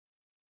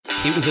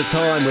It was a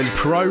time when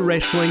pro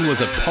wrestling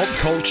was a pop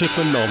culture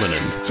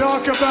phenomenon.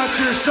 Talk about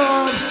your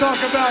Psalms, talk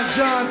about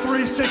John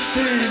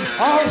 3:16.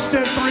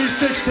 Austin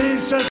 3:16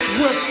 says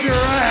whip your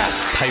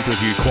ass.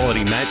 Pay-per-view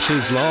quality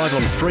matches live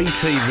on free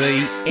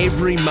TV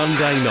every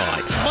Monday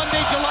night.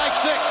 Monday, July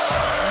 6th,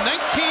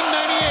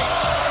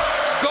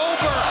 1998.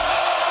 Goldberg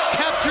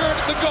captured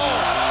the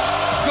gold.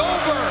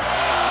 Goldberg,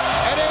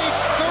 at age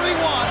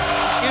 31,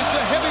 is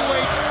the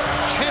heavyweight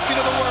champion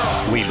of the world.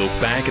 We look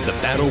back at the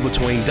battle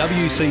between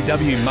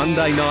WCW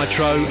Monday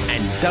Nitro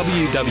and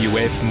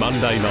WWF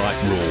Monday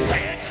Night Raw.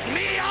 It's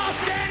me,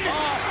 Austin!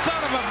 Oh,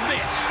 son of a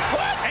bitch!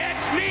 What?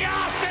 It's me,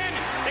 Austin!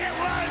 It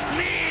was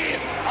me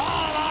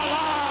all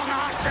along,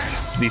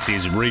 Austin! This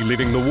is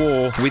Reliving the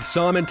War with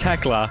Simon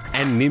Tackler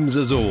and Nims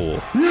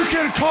Azor. You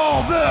can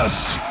call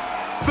this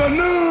the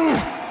new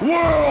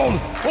world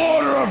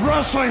order of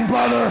wrestling,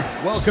 brother.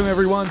 Welcome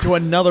everyone to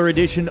another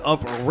edition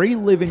of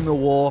Reliving the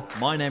War.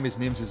 My name is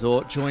Nims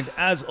Azor, joined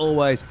as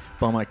always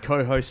by my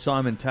co-host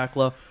Simon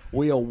Tackler.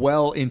 We are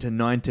well into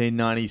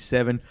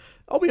 1997.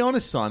 I'll be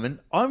honest, Simon,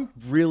 I'm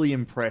really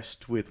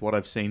impressed with what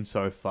I've seen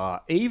so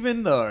far.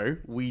 Even though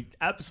we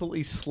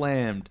absolutely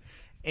slammed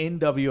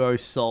NWO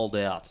Sold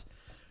Out,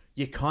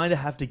 you kind of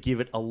have to give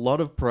it a lot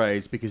of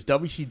praise because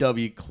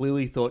WCW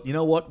clearly thought, you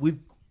know what,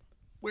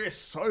 we're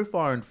so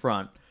far in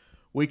front.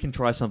 We can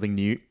try something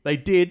new. They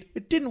did.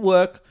 It didn't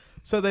work.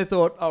 So they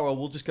thought, oh, well,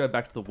 we'll just go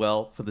back to the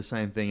well for the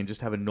same thing and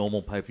just have a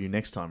normal pay-per-view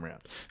next time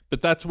around.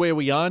 But that's where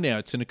we are now.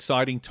 It's an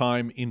exciting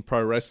time in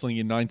pro wrestling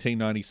in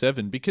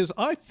 1997 because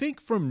I think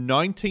from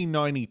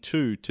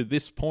 1992 to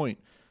this point,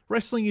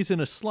 wrestling is in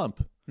a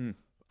slump.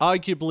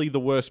 Arguably the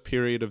worst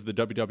period of the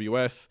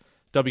WWF.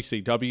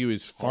 WCW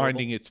is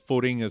finding its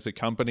footing as a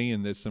company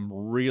and there's some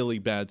really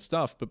bad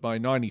stuff. But by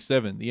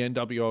 97, the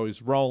NWO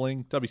is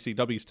rolling.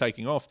 WCW is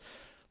taking off.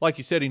 Like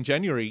you said in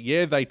January,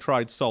 yeah, they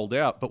tried Sold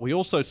Out, but we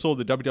also saw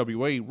the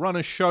WWE run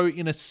a show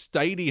in a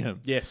stadium.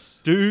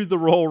 Yes. Do the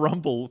Royal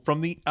Rumble from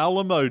the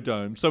Alamo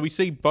Dome. So we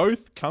see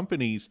both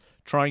companies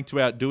trying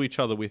to outdo each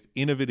other with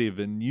innovative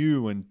and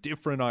new and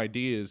different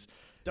ideas.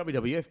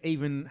 WWF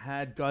even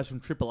had guys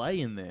from AAA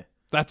in there.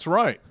 That's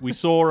right. We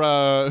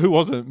saw, who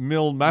was it?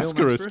 Mil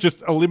Mascaras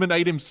just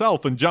eliminate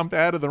himself and jump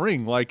out of the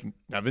ring. Like,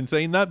 haven't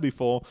seen that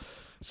before.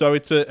 So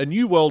it's a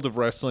new world of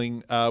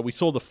wrestling. We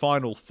saw the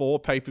Final Four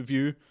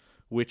pay-per-view,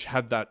 which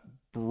had that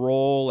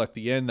brawl at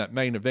the end, that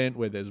main event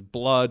where there's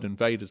blood and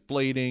Vader's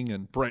bleeding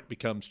and Brett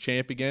becomes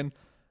champ again.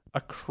 A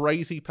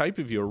crazy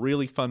pay-per-view, a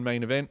really fun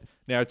main event.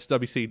 Now it's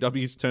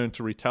WCW's turn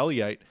to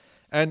retaliate.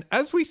 And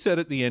as we said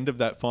at the end of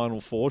that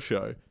Final Four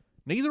show,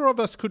 neither of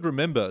us could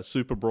remember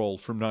Super Brawl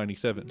from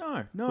 97.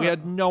 No. We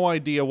had no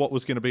idea what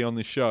was going to be on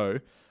this show.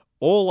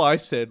 All I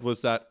said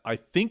was that I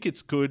think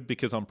it's good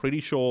because I'm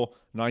pretty sure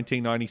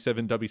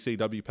 1997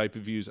 WCW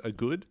pay-per-views are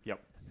good. Yep.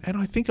 And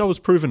I think I was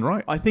proven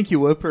right. I think you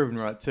were proven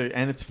right too.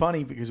 And it's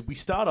funny because we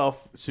start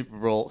off Super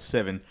Brawl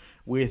 7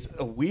 with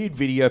a weird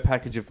video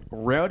package of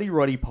Rowdy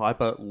Roddy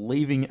Piper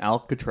leaving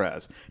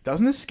Alcatraz.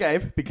 Doesn't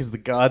escape because the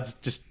guards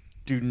just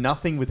do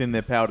nothing within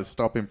their power to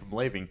stop him from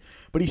leaving.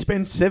 But he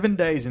spends 7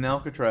 days in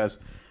Alcatraz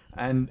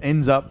and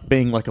ends up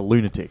being like a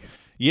lunatic.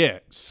 Yeah,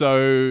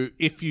 so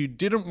if you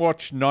didn't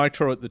watch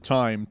Nitro at the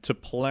time, to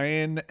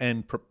plan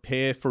and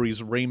prepare for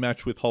his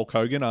rematch with Hulk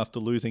Hogan after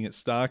losing at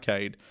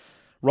Starrcade,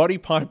 Roddy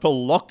Piper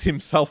locked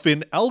himself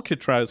in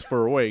Alcatraz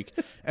for a week.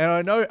 And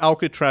I know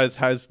Alcatraz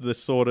has the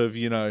sort of,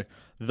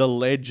 the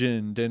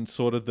legend and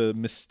sort of the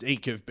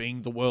mystique of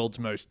being the world's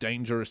most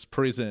dangerous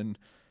prison.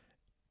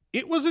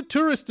 It was a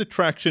tourist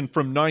attraction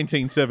from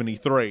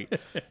 1973.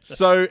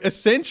 So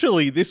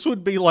essentially, this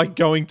would be like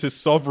going to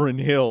Sovereign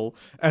Hill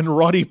and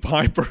Roddy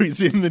Piper is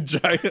in the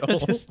jail.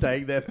 Just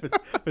staying there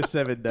for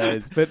 7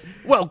 days. But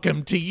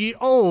welcome to ye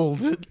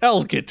old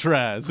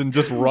Alcatraz. And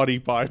just Roddy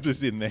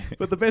Piper's in there.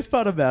 But the best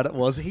part about it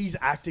was he's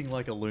acting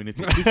like a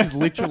lunatic. This is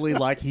literally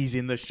like he's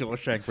in the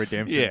Shawshank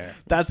Redemption. Yeah.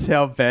 That's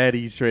how bad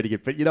he's treating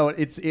it. But you know what?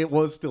 It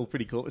was still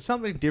pretty cool. It's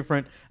something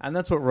different. And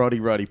that's what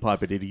Roddy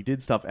Piper did. He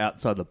did stuff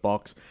outside the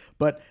box.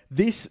 But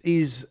this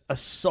is a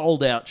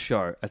sold-out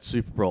show at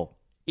Super Brawl.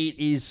 It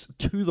is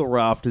to the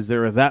rafters.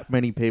 There are that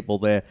many people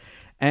there.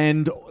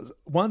 And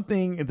one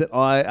thing that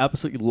I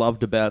absolutely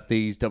loved about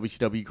these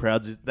WCW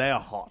crowds is they are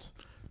hot.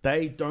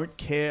 They don't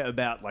care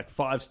about like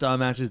 5-star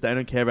matches. They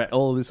don't care about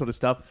all of this sort of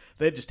stuff.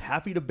 They're just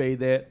happy to be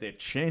there. They're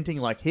chanting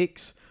like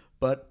hicks.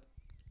 But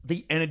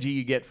the energy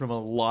you get from a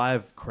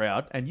live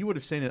crowd, and you would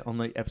have seen it on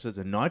the episodes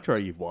of Nitro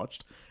you've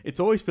watched, it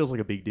always feels like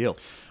a big deal.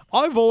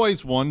 I've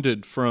always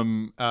wondered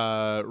from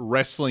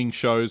wrestling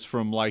shows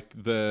from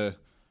like the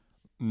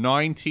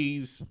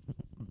 90s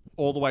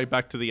all the way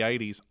back to the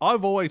 80s.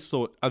 I've always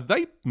thought, are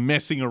they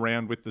messing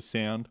around with the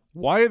sound?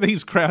 Why are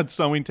these crowds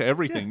so into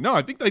everything? Yeah. No,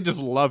 I think they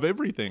just love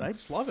everything. They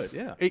just love it,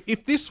 yeah.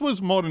 If this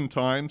was modern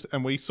times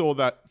and we saw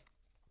that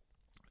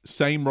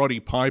same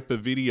Roddy Piper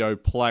video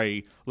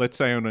play, let's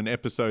say on an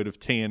episode of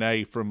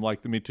TNA from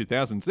like the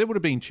mid-2000s, there would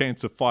have been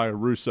chance of Fire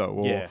Russo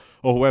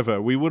or whoever.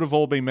 We would have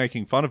all been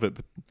making fun of it.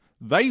 But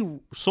they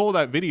saw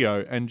that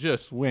video and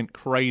just went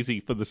crazy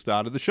for the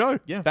start of the show.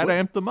 Yeah, that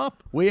amped them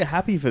up. We're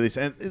happy for this.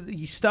 And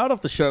you start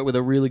off the show with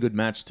a really good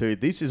match too.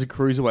 This is a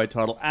Cruiserweight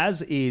title,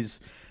 as is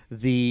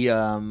the...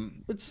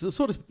 it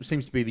sort of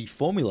seems to be the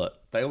formula.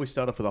 They always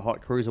start off with a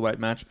hot Cruiserweight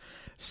match.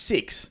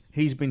 Six,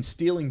 he's been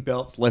stealing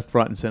belts left,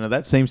 right and centre.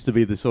 That seems to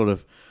be the sort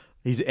of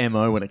his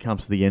MO when it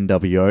comes to the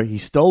NWO.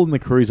 He's stolen the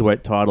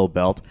Cruiserweight title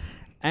belt.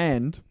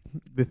 And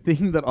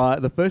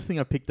the first thing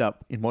I picked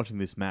up in watching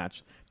this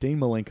match, Dean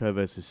Malenko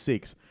versus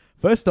Six.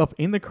 First off,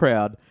 in the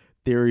crowd,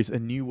 there is a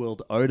New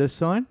World Order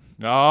sign.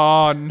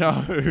 Oh,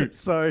 no.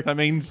 So that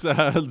means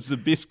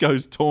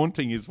Zbyszko's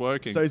taunting is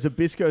working. So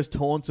Zbyszko's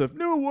taunts of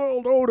New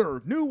World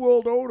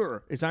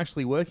Order is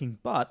actually working,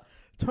 but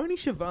Tony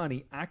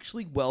Schiavone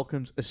actually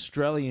welcomes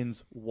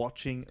Australians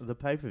watching the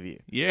pay-per-view.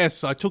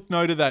 Yes, I took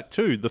note of that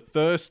too. The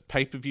first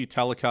pay-per-view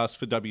telecast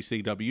for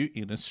WCW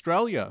in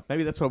Australia.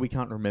 Maybe that's why we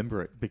can't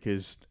remember it,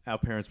 because our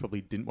parents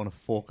probably didn't want to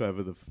fork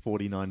over the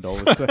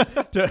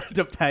 $49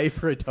 to pay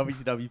for a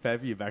WCW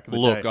pay-per-view back in the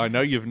day. Look, I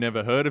know you've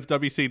never heard of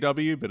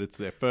WCW, but it's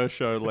their first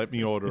show. Let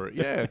me order it.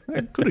 Yeah,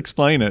 I could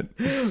explain it.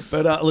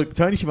 But look,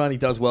 Tony Schiavone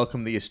does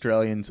welcome the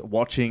Australians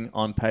watching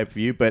on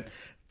pay-per-view, but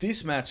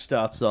this match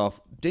starts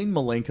off, Dean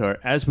Malenko,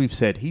 as we've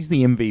said, he's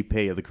the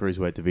MVP of the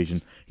Cruiserweight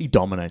division. He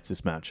dominates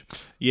this match.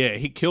 Yeah,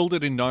 he killed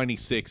it in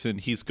 96, and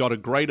he's got a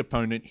great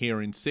opponent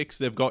here in 6.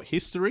 They've got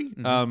history.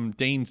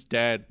 Dean's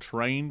dad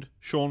trained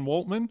Sean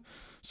Waltman,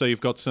 so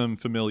you've got some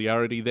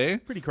familiarity there.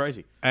 Pretty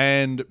crazy.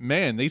 And,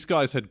 man, these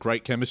guys had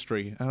great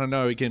chemistry. I don't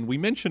know, again, we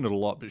mention it a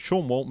lot, but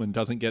Sean Waltman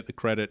doesn't get the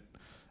credit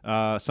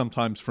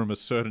sometimes from a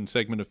certain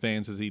segment of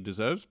fans as he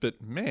deserves,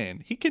 but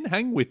man, he can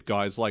hang with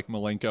guys like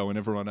Malenko and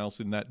everyone else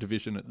in that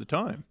division at the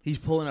time. He's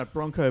pulling out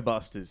Bronco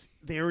Busters.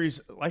 There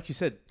is, like you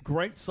said,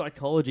 great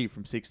psychology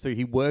from 6'2".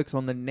 He works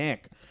on the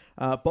neck.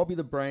 Bobby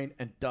the Brain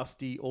and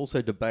Dusty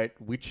also debate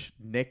which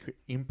neck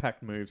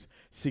impact moves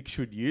Six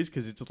should use,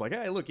 because it's just like,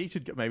 hey, look, he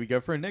should maybe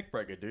go for a neck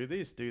breaker, do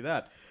this, do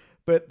that.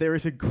 But there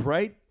is a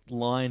great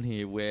line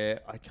here where,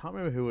 I can't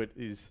remember who it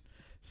is,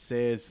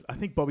 says, I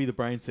think Bobby the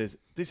Brain says,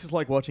 this is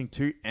like watching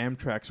two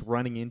Amtraks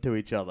running into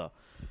each other.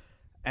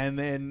 And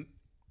then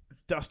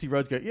Dusty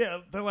Rhodes go,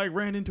 yeah, they like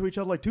ran into each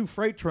other like two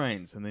freight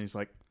trains. And then he's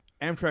like,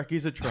 Amtrak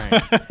is a train.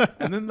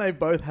 And then they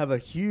both have a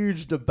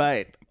huge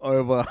debate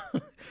over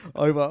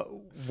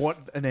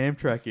what an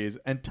Amtrak is.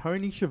 And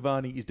Tony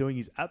Schiavone is doing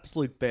his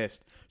absolute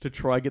best to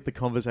try get the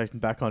conversation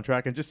back on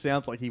track, and just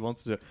sounds like he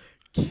wants to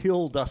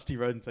kill Dusty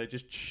Rhodes and say,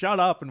 just shut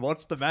up and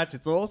watch the match.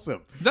 It's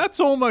awesome. That's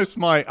almost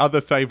my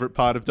other favorite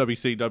part of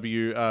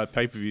WCW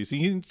pay-per-views.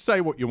 You can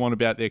say what you want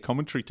about their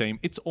commentary team.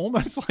 It's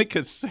almost like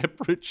a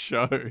separate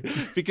show,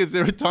 because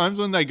there are times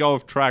when they go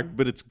off track,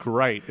 but it's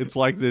great. It's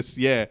like this,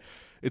 yeah.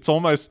 It's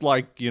almost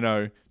like,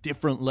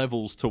 different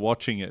levels to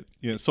watching it.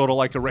 Sort of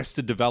like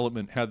Arrested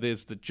Development, how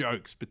there's the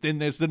jokes, but then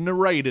there's the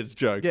narrator's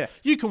jokes. Yeah.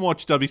 You can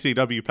watch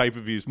WCW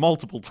pay-per-views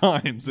multiple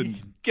times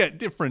and get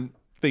different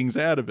things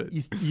out of it.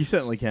 You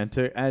certainly can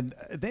too. And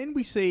then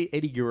we see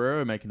Eddie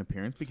Guerrero make an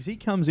appearance, because he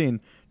comes in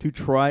to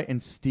try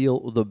and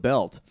steal the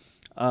belt.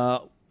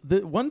 The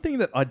one thing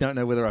that I don't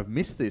know whether I've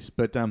missed this,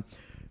 but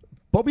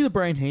Bobby the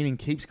Brain Heenan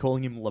keeps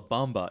calling him La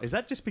Bamba. Is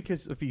that just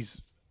because of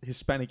his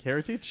Hispanic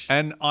heritage?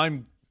 And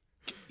I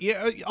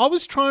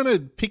was trying to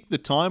pick the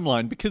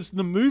timeline, because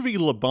the movie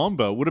La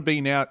Bamba would have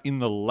been out in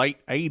the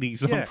late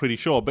 80s, Yeah. I'm pretty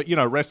sure. But,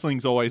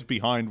 wrestling's always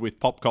behind with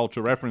pop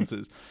culture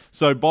references.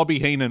 So Bobby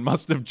Heenan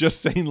must have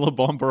just seen La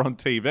Bamba on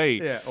TV.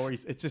 Yeah, or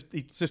it's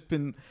just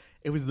been...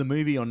 It was the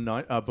movie on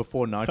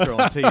before Nitro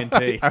on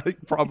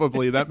TNT.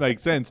 Probably, that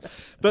makes sense.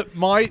 But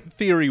my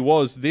theory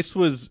was this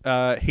was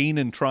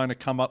Heenan trying to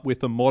come up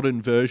with a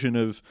modern version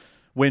of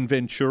when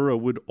Ventura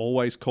would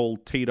always call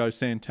Tito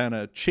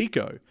Santana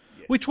Chico,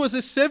 which was a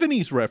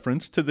 70s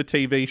reference to the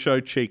TV show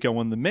Chico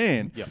and the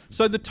Man. Yep.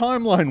 So the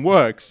timeline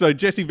works. So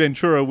Jesse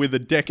Ventura with a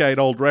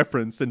decade-old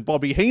reference and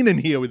Bobby Heenan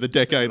here with a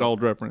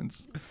decade-old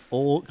reference.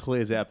 All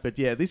clears out. But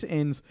yeah, this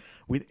ends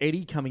with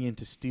Eddie coming in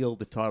to steal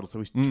the title. So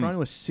he's trying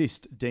to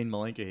assist Dean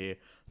Malenko here.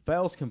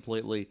 Fails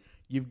completely.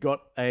 You've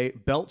got a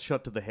belt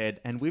shot to the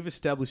head, and we've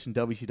established in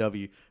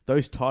WCW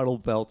those title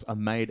belts are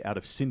made out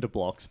of cinder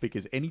blocks,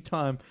 because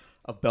anytime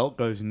a belt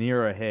goes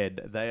near a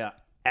head, they are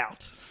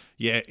out.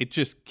 Yeah, it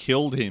just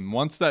killed him.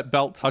 Once that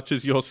belt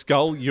touches your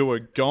skull, you are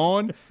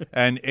gone.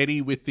 And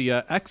Eddie with the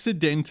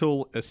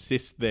accidental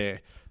assist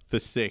there for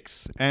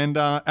 6. And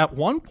at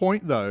one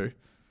point, though,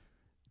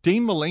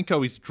 Dean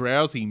Malenko is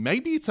drowsy.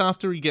 Maybe it's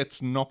after he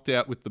gets knocked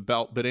out with the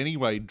belt. But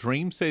anyway,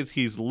 Dream says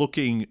he's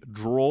looking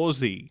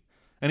drawsy.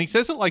 And he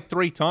says it like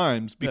 3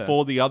 times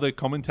before the other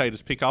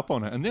commentators pick up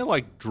on it. And they're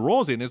like,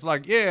 drowsy? And it's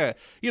like, yeah,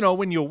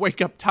 when you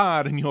wake up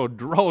tired and you're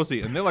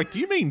drowsy. And they're like, do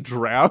you mean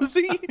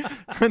drowsy?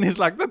 And he's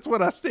like, that's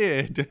what I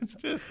said. It's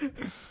just...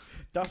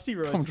 Dusty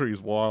Rhodes... Commentary is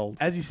wild.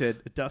 As you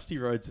said, Dusty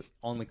Rhodes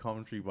on the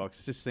commentary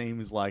box just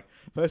seems like...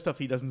 First off,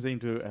 he doesn't seem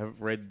to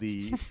have read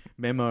the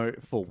memo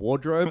for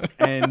wardrobe,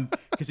 and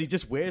because he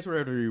just wears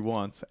whatever he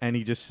wants, and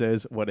he just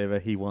says whatever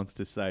he wants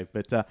to say.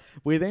 But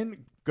we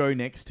then go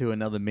next to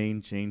another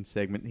Mean Gene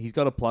segment. He's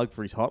got a plug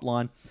for his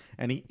hotline,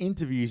 and he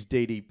interviews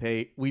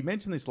DDP. We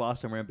mentioned this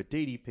last time around, but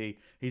DDP,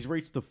 he's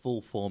reached the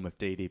full form of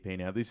DDP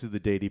now. This is the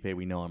DDP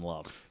we know and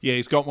love. Yeah,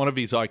 he's got one of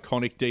his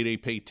iconic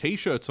DDP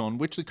t-shirts on,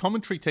 which the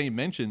commentary team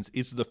mentions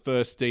is the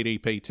first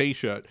DDP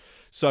t-shirt.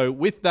 So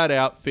with that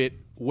outfit,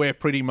 we're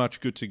pretty much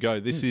good to go.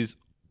 This is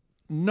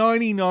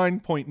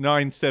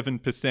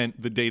 99.97%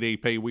 the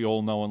DDP we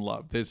all know and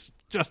love. There's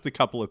just a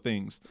couple of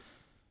things.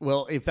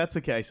 Well, if that's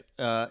the case,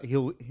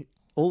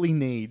 all he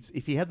needs,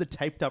 if he had the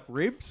taped up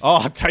ribs,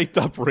 Taped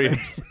up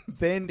ribs.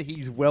 then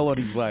he's well on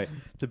his way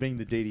to being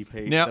the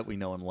DDP Now, that we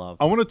know and love.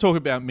 I want to talk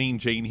about Mean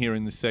Gene here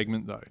in this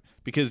segment, though,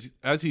 because,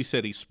 as you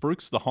said, he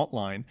spruiks the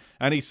hotline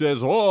and he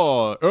says,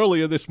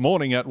 earlier this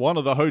morning at one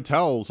of the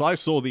hotels, I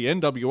saw the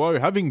NWO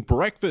having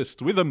breakfast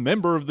with a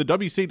member of the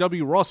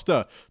WCW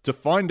roster. To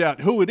find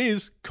out who it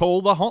is,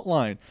 call the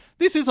hotline.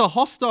 This is a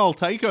hostile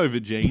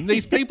takeover, Gene.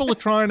 These people are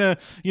trying to,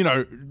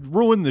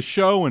 ruin the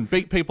show and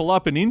beat people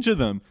up and injure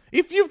them.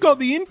 If you've got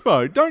the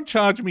info, don't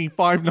charge me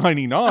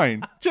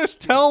 $5.99.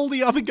 Just tell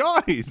the other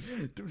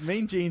guys.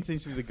 Mean Gene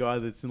seems to be the guy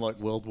that's in like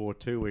World War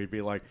II, where he'd be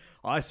like,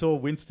 I saw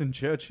Winston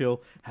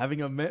Churchill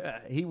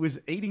he was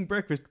eating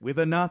breakfast with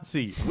a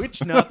Nazi.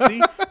 Which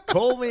Nazi?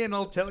 Call me and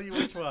I'll tell you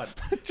which one.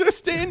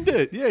 Just end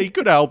it. Yeah, he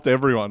could have helped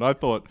everyone. I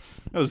thought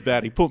that was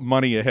bad. He put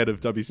money ahead of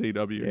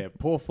WCW. Yeah,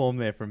 poor form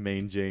there from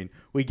Mean Gene.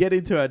 We get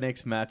into our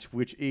next match,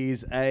 which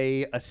is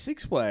a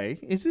six-way.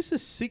 Is this a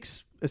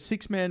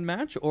six-man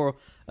match or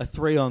a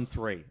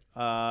 3-on-3?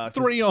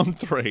 3-on-3.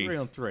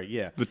 3-on-3,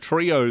 yeah. The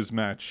trios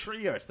match.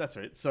 Trios, that's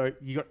it. So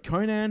you got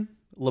Conan,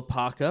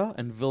 Lapaka,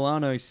 and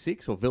Villano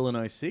 6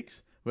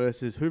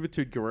 versus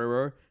Juventud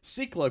Guerrero,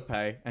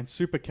 Ciclope, and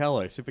Super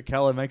Callo. Super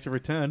Callo makes a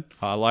return.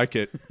 I like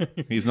it.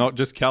 He's not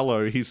just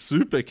Callo, he's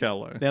Super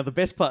Callo. Now, the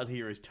best part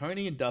here is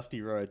Tony and Dusty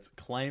Rhodes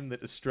claim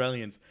that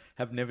Australians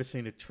have never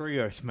seen a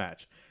trios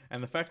match.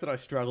 And the fact that I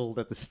struggled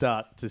at the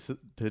start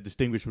to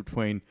distinguish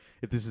between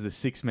if this is a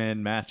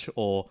six-man match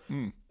or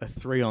a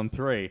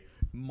 3-on-3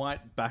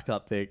 might back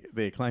up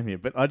their claim here.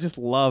 But I just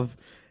love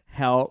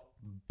how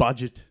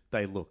budget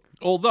they look.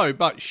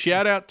 But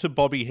shout out to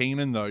Bobby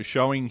Heenan, though,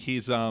 showing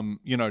his,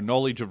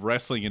 knowledge of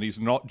wrestling, and he's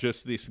not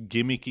just this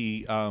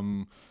gimmicky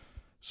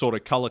sort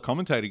of color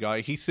commentator guy.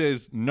 He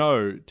says,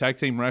 no, tag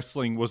team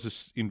wrestling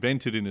was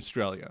invented in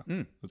Australia.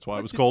 That's why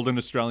it was called an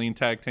Australian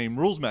tag team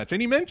rules match.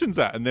 And he mentions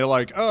that, and they're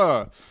like,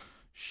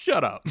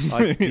 shut up.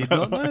 I did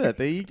not know that.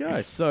 There you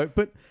go. So,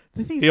 but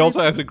the thing is, he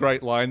also has a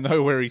great line,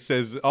 though, where he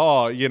says,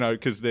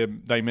 because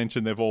they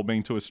mentioned they've all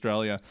been to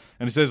Australia.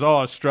 And he says,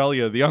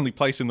 Australia, the only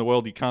place in the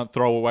world you can't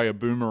throw away a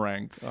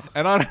boomerang.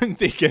 And I don't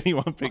think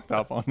anyone picked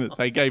up on it.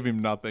 They gave him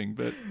nothing.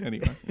 But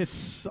anyway. It's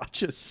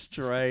such a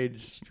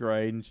strange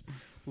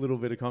little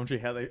bit of commentary,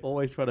 how they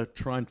always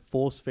try and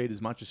force feed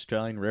as much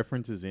Australian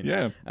references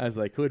in as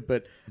they could.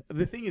 But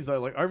the thing is,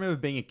 though, I remember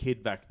being a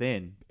kid back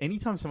then,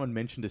 anytime someone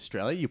mentioned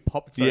Australia, you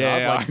popped so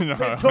hard. I know,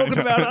 they're talking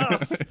about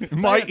us.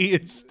 My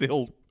ears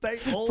still They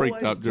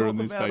freaked up during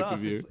this about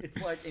us. pay-per-view.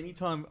 It's like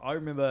anytime, I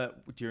remember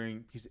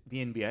because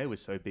the NBA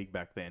was so big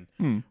back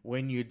then,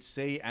 when you'd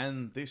see,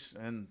 and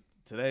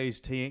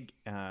today's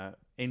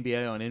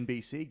NBA on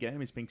NBC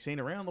game is being seen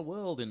around the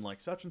world in like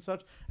such and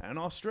such, and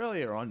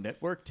Australia on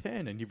Network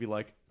 10, and you'd be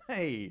like,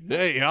 hey,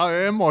 I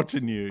am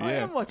watching you. Yeah. I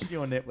am watching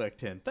you on Network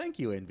 10. Thank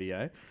you,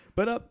 NBA.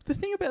 But the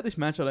thing about this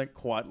match I don't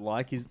quite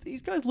like is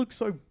these guys look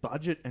so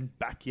budget and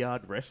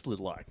backyard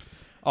wrestler-like.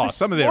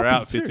 Some of their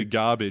outfits are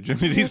garbage,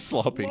 and it is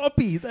sloppy.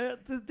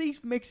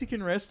 These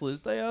Mexican wrestlers,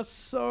 they are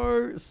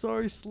so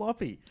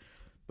sloppy.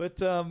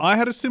 But I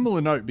had a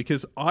similar note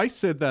because I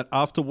said that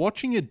after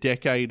watching a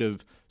decade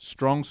of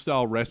strong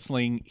style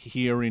wrestling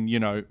here in,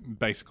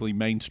 basically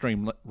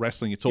mainstream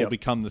wrestling, it's all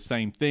become the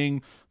same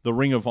thing. The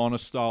Ring of Honor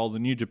style, the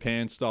New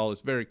Japan style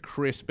is very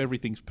crisp.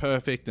 Everything's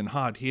perfect and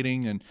hard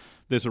hitting, and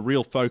there's a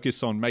real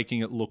focus on making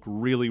it look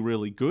really,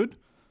 really good.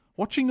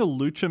 Watching a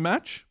lucha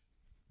match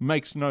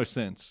makes no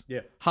sense.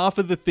 Yeah. Half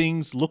of the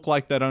things look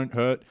like they don't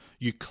hurt.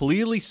 You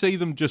clearly see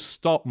them just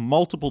stop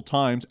multiple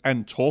times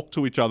and talk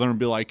to each other and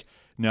be like,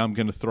 now I'm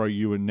going to throw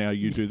you and now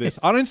you do this.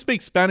 I don't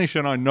speak Spanish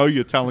and I know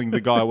you're telling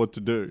the guy what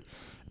to do.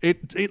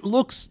 It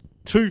looks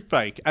too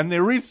fake. And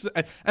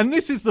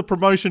this is the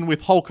promotion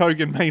with Hulk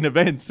Hogan main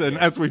events. And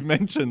as we've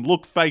mentioned,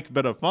 look fake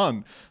but are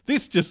fun.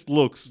 This just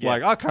looks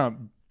like I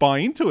can't buy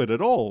into it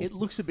at all. It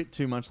looks a bit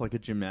too much like a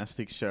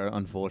gymnastics show,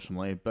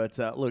 unfortunately. But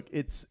look,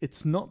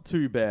 it's not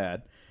too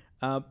bad.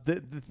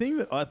 The thing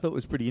that I thought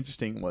was pretty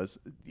interesting was,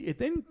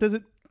 does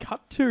it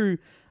cut to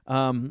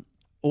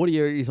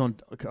audio is on,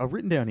 I've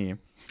written down here,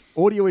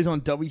 audio is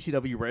on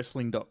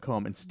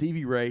WCWWrestling.com, and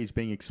Stevie Ray is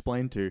being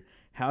explained to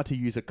how to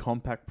use a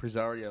compact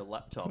Presario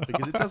laptop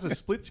because it does a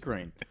split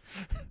screen.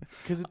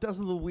 Because it does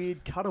a little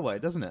weird cutaway,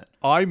 doesn't it?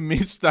 I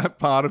missed that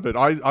part of it.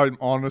 I'm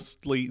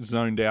honestly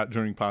zoned out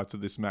during parts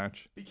of this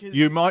match.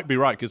 You might be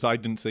right because I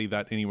didn't see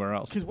that anywhere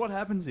else. Because what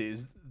happens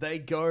is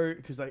they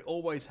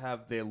always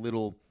have their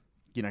little,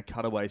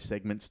 cutaway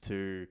segments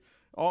to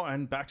Oh,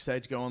 and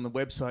backstage, go on the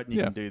website and you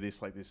Yeah. can do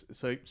this like this.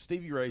 So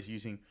Stevie Ray's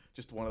using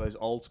just one of those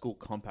old school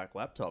compact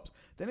laptops.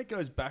 Then it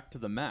goes back to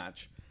the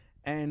match,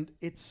 and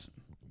it's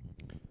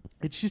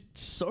just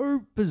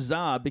so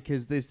bizarre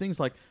because there's things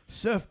like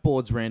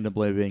surfboards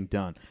randomly being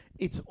done.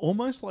 It's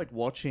almost like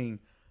watching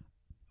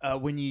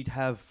when you'd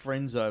have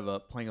friends over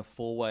playing a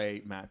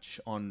 4-way match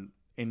on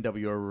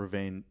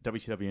WCW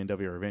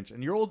NWO Revenge,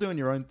 and you're all doing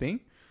your own thing.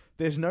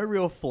 There's no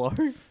real flow.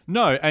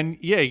 No, and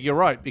yeah, you're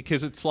right,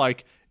 because it's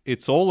like,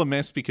 it's all a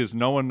mess because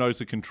no one knows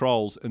the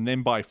controls, and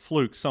then by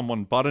fluke,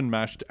 someone button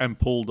mashed and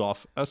pulled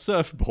off a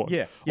surfboard.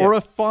 Yeah. Or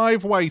a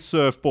 5-way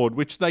surfboard,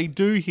 which they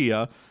do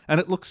here, and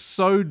it looks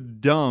so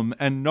dumb,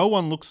 and no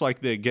one looks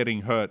like they're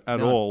getting hurt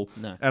at all.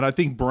 no. And I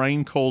think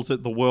Brain calls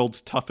it the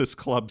world's toughest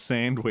club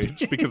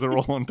sandwich because they're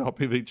all on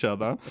top of each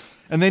other.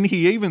 And then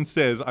he even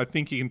says, I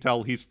think you can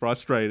tell he's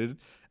frustrated.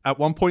 At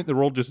one point,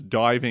 they're all just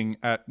diving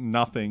at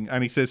nothing.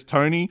 And he says,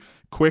 Tony,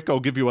 quick, I'll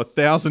give you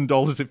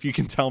 $1,000 if you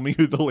can tell me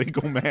who the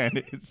legal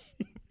man is.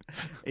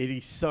 It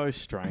is so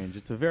strange.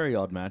 It's a very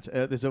odd match.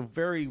 It's a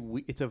very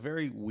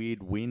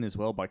weird win as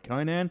well by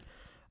Conan.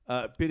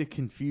 A bit of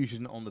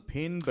confusion on the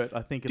pin, but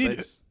I think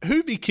Did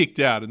Hoovy kicked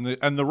out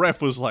and the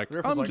ref was like, the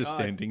ref was I'm like, just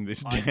ending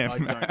this I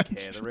damn match. don't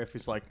care. The ref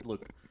is like,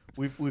 look,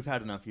 we've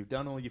had enough. You've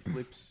done all your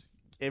flips.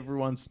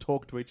 Everyone's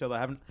talked to each other. I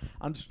haven't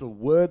understood a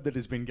word that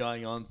has been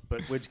going on,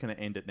 but we're just going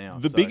to end it now.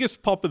 The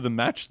biggest pop of the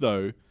match,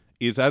 though,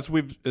 is as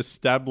we've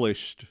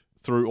established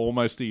through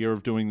almost a year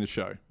of doing the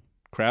show,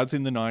 crowds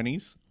in the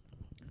 90s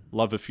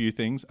love a few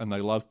things, and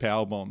they love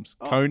power bombs.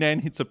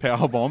 Conan hits a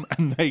power bomb,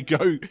 and they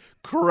go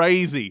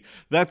crazy.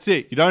 That's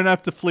it. You don't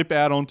have to flip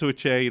out onto a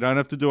chair. You don't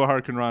have to do a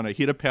Hurricane Rana.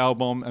 Hit a power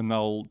bomb, and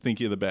they'll think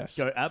you're the best.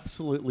 Go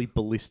absolutely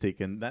ballistic,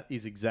 and that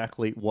is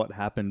exactly what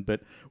happened.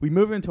 But we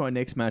move into our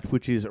next match,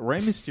 which is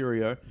Rey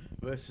Mysterio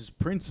versus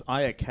Prince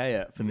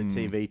Iaukea for the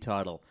TV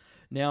title.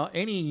 Now,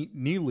 any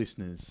new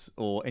listeners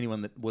or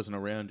anyone that wasn't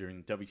around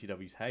during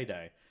WCW's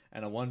heyday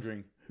and are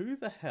wondering, who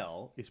the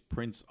hell is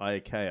Prince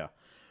Iaukea?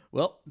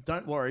 Well,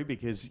 don't worry,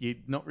 because you're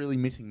not really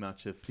missing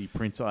much of the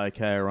Prince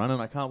Iaukea run,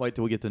 and I can't wait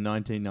till we get to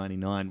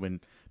 1999 when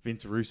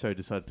Vince Russo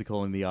decides to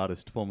call him the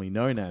artist formerly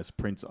known as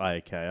Prince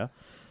Iaukea.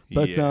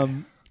 But Yeah.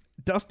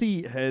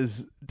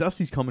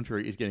 Dusty's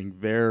commentary is getting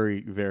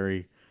very,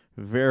 very,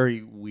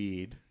 very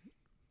weird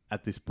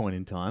at this point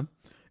in time.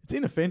 It's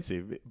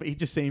inoffensive, but he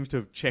just seems to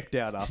have checked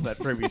out after that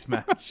previous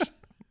match.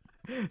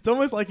 It's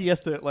almost like he has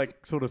to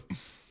sort of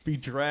be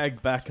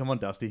dragged back. Come on,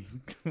 Dusty,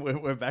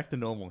 we're back to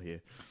normal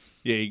here.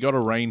 Yeah, you got to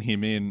rein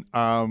him in.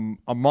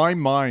 My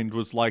mind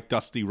was like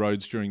Dusty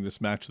Rhodes during this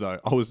match, though.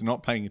 I was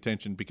not paying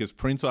attention because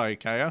Prince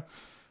Iaukea,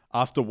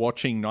 after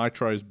watching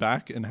Nitro's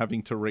back and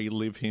having to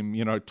relive him,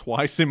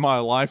 twice in my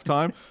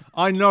lifetime,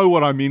 I know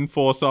what I'm in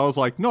for. So I was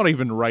like, not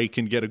even Ray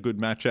can get a good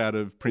match out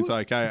of Prince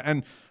Iaukea.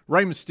 And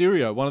Rey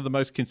Mysterio, one of the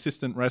most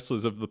consistent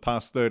wrestlers of the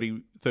past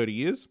 30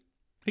 years,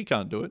 he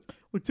can't do it.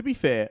 Look, to be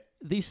fair,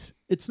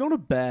 it's not a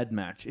bad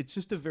match. It's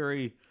just a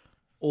very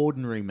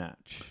ordinary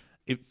match.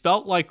 It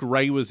felt like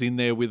Ray was in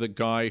there with a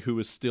guy who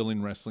was still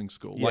in wrestling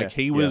school. Yeah, Like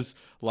he was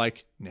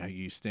like, now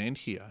you stand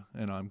here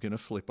and I'm going to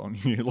flip on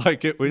you.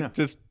 Like it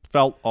just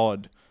felt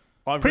odd.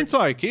 Prince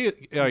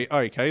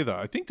Iaukea, though,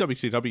 I think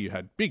WCW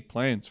had big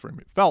plans for him.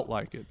 It felt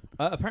like it.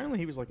 Apparently,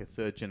 he was like a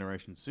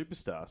third-generation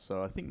superstar,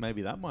 so I think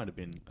maybe that might have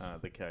been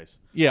the case.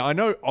 Yeah, I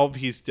know of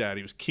his dad.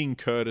 He was King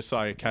Curtis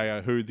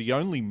Iaukea, who the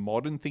only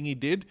modern thing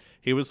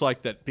he was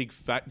like that big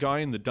fat guy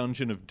in the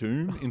Dungeon of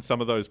Doom in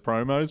some of those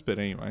promos. But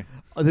anyway.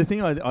 The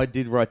thing I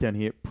did write down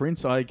here,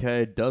 Prince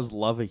Iaukea does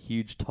love a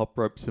huge top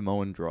rope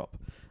Samoan drop,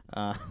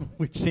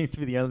 which seems to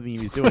be the only thing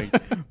he was doing.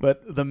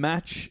 But the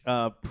match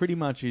pretty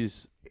much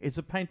is... It's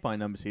a paint by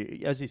numbers here.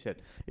 As you said,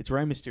 it's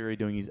Rey Mysterio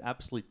doing his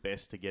absolute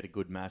best to get a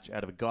good match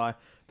out of a guy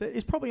that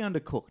is probably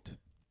undercooked.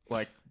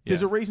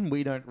 There's a reason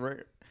we don't...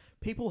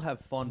 People have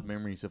fond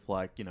memories of,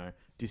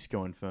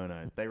 Disco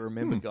Inferno. They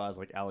remember guys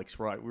like Alex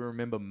Wright. We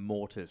remember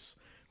Mortis.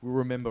 We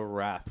remember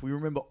Wrath. We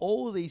remember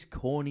all of these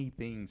corny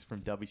things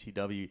from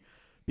WCW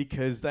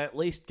because they at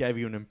least gave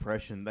you an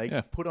impression.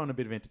 They put on a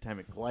bit of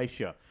entertainment.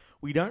 Glacier.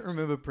 We don't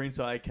remember Prince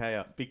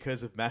Iaukea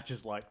because of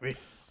matches like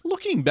this.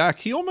 Looking back,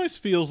 he almost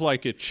feels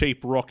like a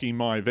cheap Rocky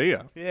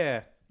Maivia.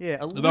 Yeah. They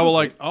were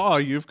like, oh,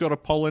 you've got a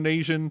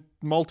Polynesian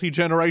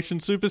multi-generation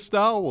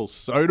superstar? Well,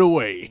 so do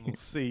we. We'll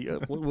see.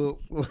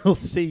 We'll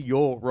see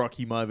your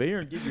Rocky Maivia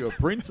and give you a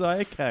Prince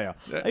Iaukea.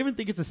 I even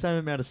think it's the same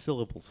amount of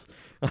syllables.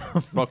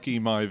 Rocky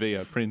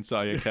Maivia, Prince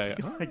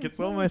Iaukea.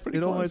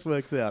 It almost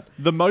works out.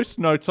 The most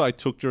notes I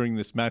took during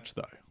this match,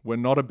 though, were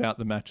not about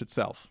the match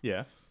itself.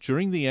 Yeah.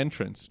 During the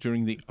entrance,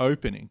 during the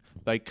opening,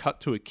 they cut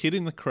to a kid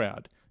in the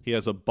crowd. He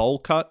has a bowl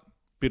cut,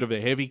 bit of a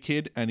heavy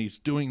kid, and he's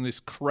doing this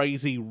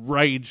crazy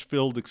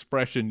rage-filled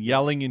expression,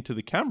 yelling into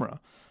the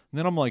camera. And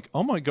then I'm like,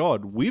 oh my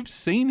God, we've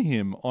seen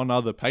him on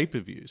other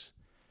pay-per-views.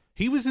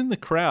 He was in the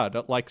crowd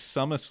at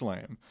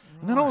SummerSlam.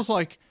 And then I was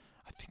like,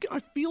 I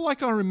feel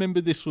like I remember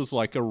this was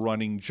like a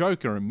running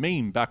joke or a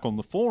meme back on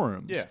the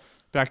forums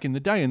back in the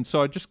day. And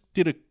so I just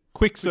did a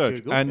quick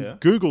search, Google, and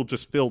Google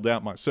just filled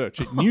out my search.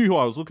 It knew who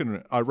I was looking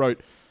at. I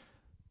wrote,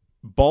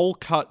 bowl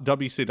cut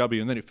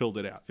WCW, and then it filled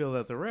it out. Filled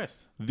out the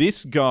rest.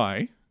 This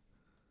guy,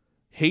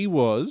 he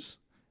was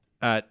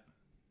at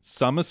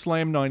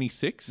SummerSlam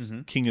 96,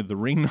 King of the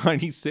Ring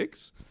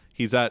 96.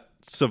 He's at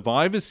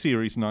Survivor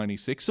Series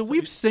 96. So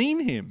we've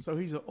seen him. So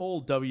he's an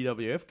all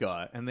WWF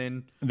guy, and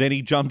then Then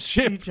he jumped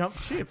ship. he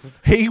jumped ship.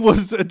 He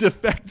was a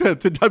defector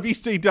to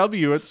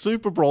WCW at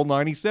Super Bowl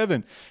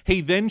 97.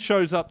 He then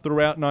shows up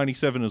throughout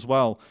 97 as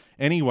well.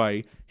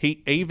 Anyway,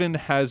 he even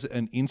has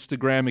an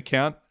Instagram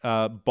account,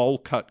 Bowl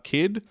Cut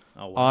Kid.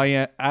 Oh,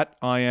 wow.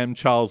 I am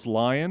Charles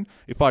Lyon.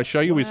 If I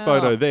show you his Wow,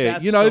 photo there,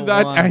 that's you know the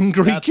that one.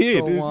 angry That's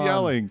kid the who's one.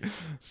 yelling.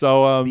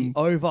 So, The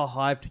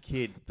overhyped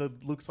kid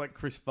that looks like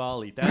Chris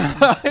Farley.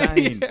 That's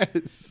insane.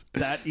 yes.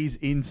 That is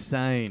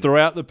insane.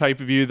 Throughout the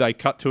pay-per-view, they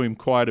cut to him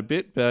quite a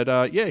bit,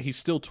 but yeah, he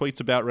still tweets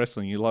about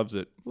wrestling. He loves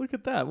it. Look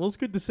at that. Well, it's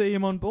good to see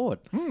him on board.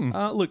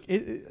 Look,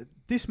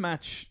 this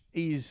match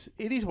is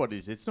what it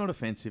is. It's not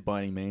offensive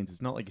by any means.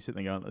 It's not like you're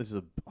sitting there going, this is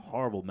a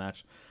horrible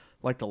match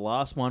like the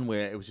last one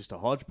where it was just a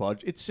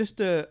hodgepodge. It's just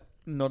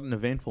not an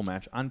eventful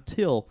match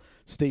until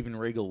Steven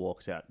Regal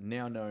walks out,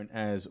 now known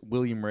as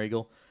William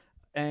Regal.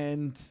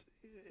 And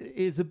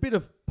it's a bit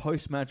of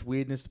post-match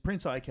weirdness.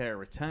 Prince Iaukea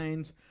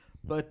retains.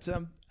 But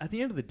at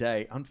the end of the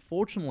day,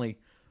 unfortunately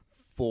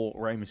for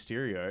Rey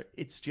Mysterio,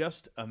 it's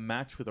just a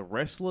match with a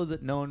wrestler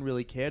that no one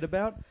really cared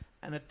about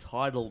and a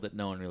title that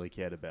no one really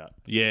cared about.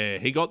 Yeah,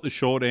 he got the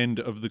short end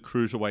of the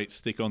cruiserweight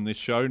stick on this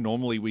show.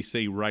 Normally we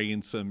see Ray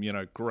in some,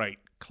 great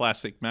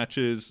classic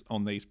matches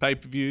on these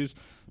pay-per-views,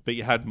 but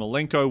you had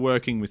Malenko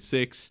working with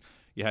Six,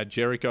 you had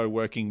Jericho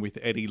working with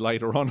Eddie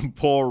later on, and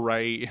poor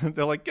Ray,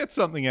 they're like, get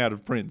something out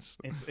of Prince.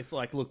 It's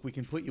like, look, we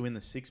can put you in the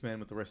six-man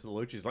with the rest of the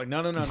Luchas. Like,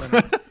 no.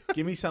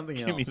 Give me something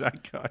else. Give me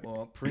that guy.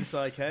 Well, Prince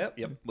Iaukea?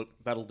 Yep, look,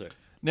 that'll do.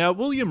 Now,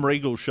 William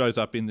Regal shows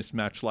up in this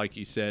match, like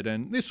you said,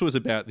 and this was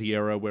about the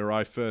era where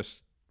I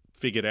first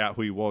figured out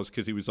who he was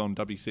because he was on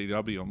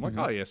WCW. I'm like,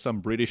 oh yeah, some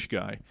British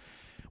guy.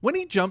 When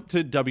he jumped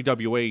to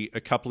WWE a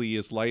couple of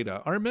years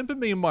later, I remember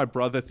me and my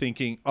brother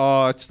thinking,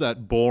 oh, it's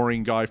that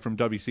boring guy from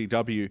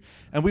WCW.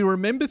 And we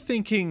remember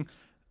thinking,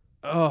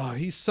 oh,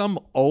 he's some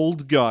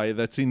old guy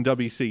that's in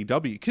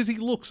WCW because he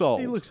looks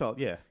old. He looks old,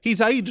 yeah. He's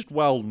aged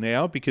well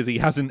now because he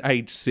hasn't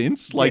aged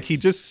since. Like, he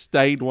Yes. just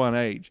stayed one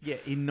age. Yeah,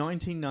 in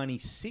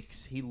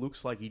 1996, he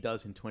looks like he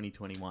does in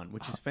 2021,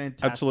 which is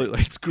fantastic. Absolutely.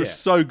 It's Yeah.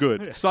 so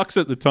good. It sucks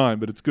at the time,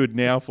 but it's good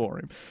now for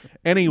him.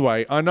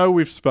 Anyway, I know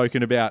we've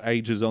spoken about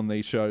ages on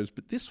these shows,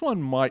 but this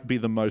one might be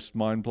the most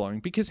mind-blowing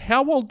because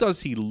how old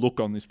does he look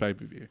on this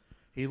pay-per-view?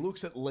 He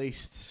looks at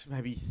least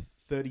maybe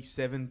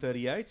 37,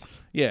 38.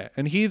 Yeah,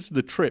 and here's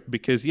the trip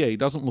because, yeah, he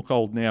doesn't look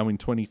old now in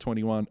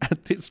 2021.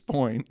 At this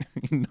point,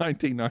 in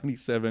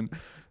 1997,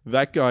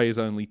 that guy is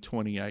only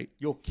 28.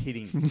 You're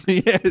kidding.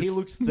 Yes. He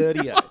looks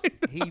 38.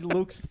 He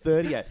looks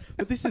 38.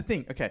 But this is the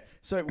thing. Okay,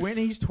 so when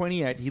he's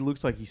 28, he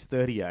looks like he's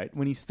 38.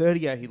 When he's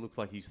 38, he looks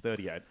like he's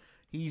 38.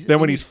 Then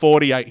when he's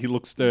 48, he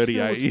looks he still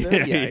 38. looks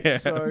 38. Yeah.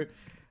 So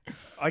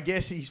I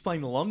guess he's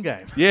playing the long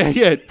game. Yeah,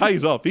 it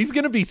pays off. He's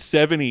going to be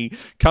 70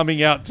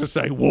 coming out to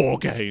say War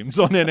Games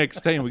on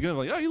NXT. And we're going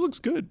to be like, oh, he looks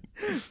good.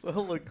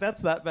 Well, look,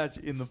 that's that match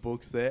in the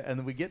books there. And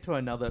then we get to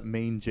another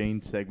Mean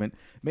Gene segment.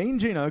 Mean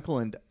Gene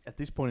Okerlund, at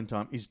this point in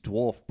time, is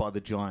dwarfed by the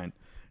Giant,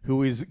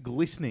 who is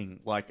glistening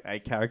like a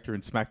character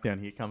in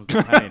SmackDown. Here Comes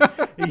the Pain.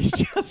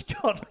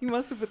 He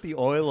must have put the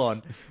oil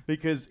on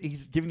because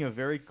he's giving a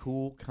very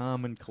cool,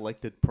 calm, and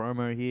collected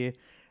promo here.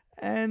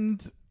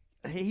 And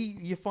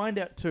you find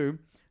out, too,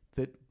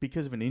 that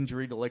because of an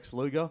injury to Lex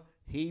Luger,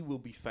 he will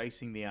be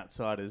facing the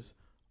Outsiders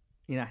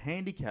in a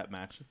handicap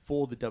match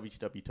for the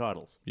WCW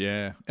titles.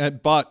 Yeah,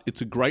 but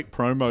it's a great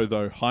promo,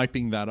 though,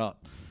 hyping that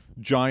up.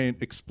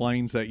 Giant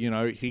explains that,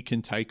 he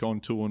can take on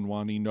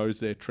 2-on-1. He knows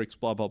their tricks,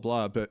 blah, blah,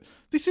 blah. But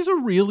this is a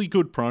really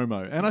good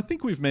promo. And I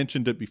think we've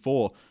mentioned it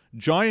before.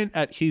 Giant,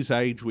 at his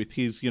age, with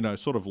his,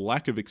 sort of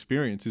lack of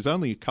experience, is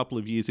only a couple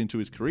of years into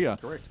his career.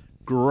 Correct.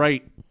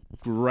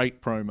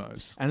 Great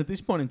promos. And at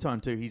this point in time,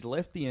 too, he's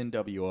left the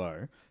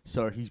NWO,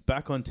 so he's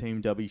back on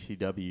Team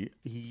WCW.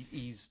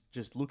 He's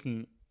just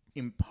looking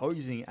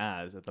imposing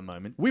at the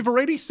moment. We've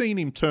already seen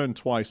him turn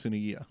twice in a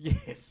year.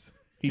 Yes.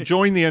 He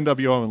joined the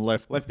NWO and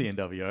left. Left the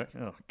NWO.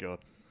 Oh, God.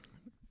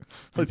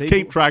 Let's people-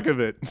 keep track of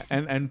it.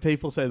 And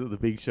people say that the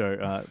Big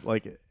Show,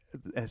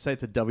 say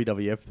it's a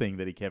WWF thing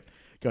that he kept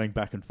going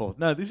back and forth.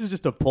 No, this is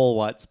just a Paul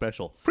White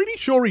special. Pretty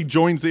sure he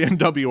joins the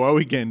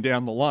NWO again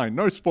down the line.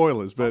 No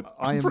spoilers, but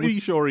I'm pretty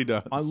sure he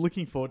does. I'm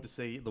looking forward to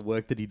see the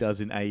work that he does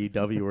in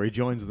AEW, where he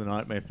joins the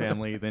Nightmare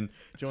Family, then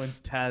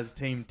joins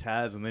Team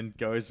Taz, and then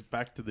goes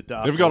back to the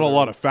Dark. They've got a Order.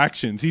 lot of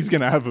factions. He's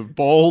going to have a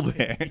ball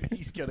there.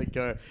 He's going to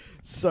go.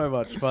 So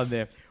much fun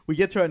there. We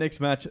get to our next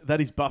match. That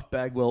is Buff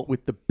Bagwell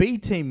with the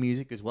B-Team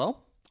music as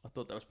well. I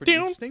thought that was pretty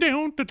interesting.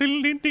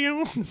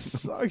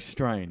 So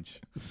strange.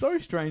 So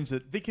strange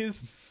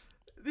because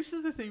this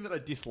is the thing that I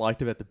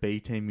disliked about the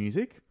B-Team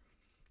music.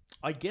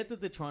 I get that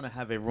they're trying to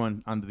have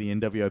everyone under the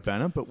NWO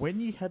banner, but when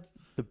you had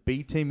the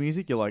B team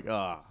music, you're like,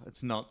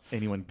 it's not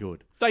anyone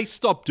good. They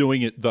stop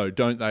doing it though,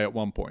 don't they? At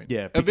one point,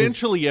 Yeah,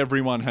 Eventually,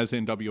 everyone has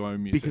NWO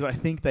music Because I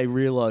think they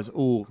realize,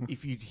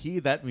 if you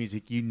hear that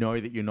music, you know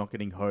that you're not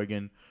getting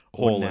Hogan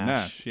or Hall and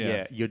Nash. Nash,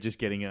 yeah. You're just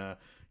getting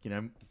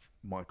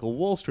Michael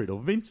Wall Street or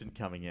Vincent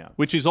coming out.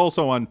 which is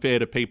also unfair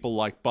to people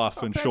like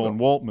Buff and Sean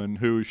Waltman,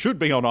 who should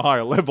be on a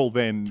higher level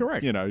than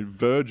Correct.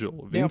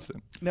 Virgil or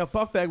Vincent. Now,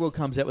 Buff Bagwell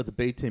comes out with the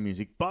B team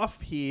music.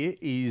 Buff here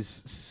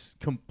is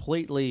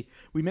completely.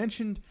 We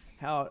mentioned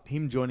how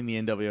him joining the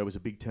NWO was a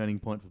big turning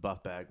point for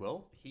Buff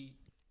Bagwell. He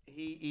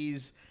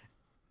is.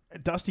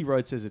 Dusty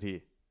Rhodes says it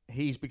here.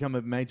 He's become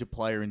a major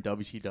player in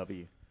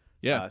WCW.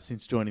 Yeah.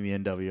 Since joining the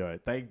NWO,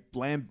 they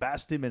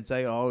lambast him and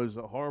say, "Oh, it was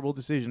a horrible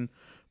decision,"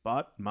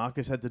 but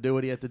Marcus had to do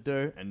what he had to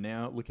do, and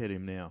now look at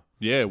him now.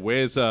 Yeah,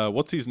 where's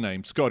what's his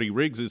name? Scotty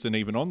Riggs isn't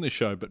even on this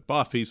show, but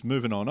Buff, he's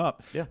moving on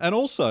up. Yeah. And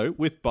also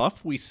with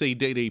Buff, we see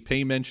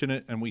DDP mention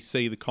it, and we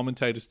see the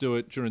commentators do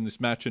it during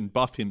this match, and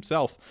Buff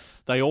himself.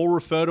 They all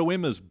refer to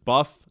him as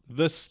Buff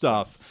the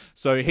Stuff.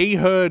 So he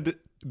heard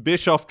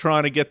Bischoff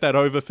trying to get that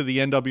over for the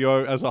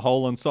NWO as a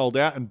whole and sold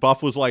out, and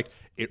Buff was like,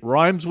 "It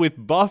rhymes with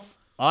Buff.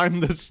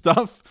 I'm the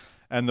Stuff."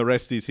 And the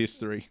rest is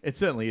history. It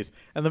certainly is.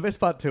 And the best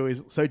part too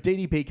is, so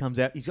DDP comes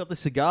out, he's got the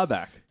cigar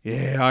back.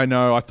 Yeah, I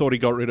know. I thought he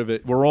got rid of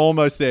it. We're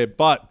almost there,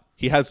 but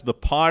he has the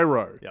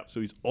pyro. Yep.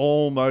 So he's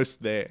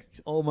almost there.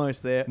 He's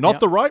almost there. Not Now-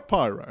 the right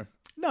pyro.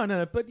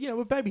 No, but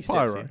we're baby steps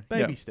Pyro, here.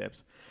 Baby yeah.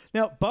 steps.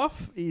 Now,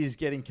 Buff is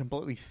getting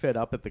completely fed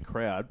up at the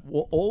crowd,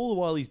 all the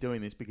while he's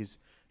doing this, because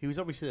he was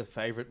obviously a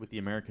favourite with the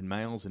American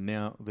males, and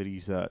now that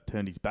he's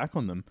turned his back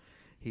on them,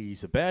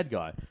 he's a bad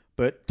guy.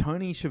 But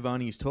Tony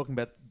Schiavone is talking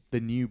about the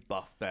new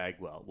Buff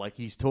Bagwell. Like,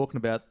 he's talking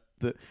about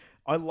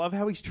I love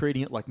how he's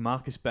treating it like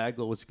Marcus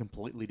Bagwell was a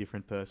completely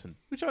different person,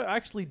 which I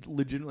actually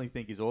legitimately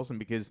think is awesome,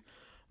 because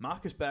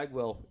Marcus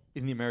Bagwell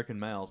in the American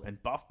males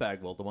and Buff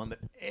Bagwell, the one that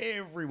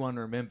everyone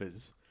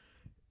remembers,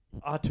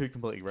 are two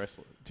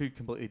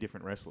completely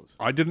different wrestlers.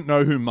 I didn't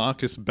know who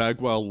Marcus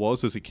Bagwell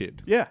was as a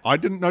kid. Yeah. I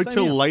didn't know Same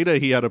till here. later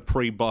he had a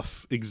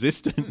pre-Buff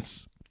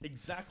existence.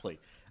 Exactly.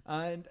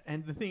 And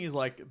the thing is,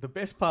 like, the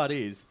best part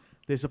is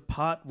there's a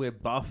part where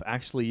Buff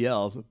actually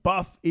yells,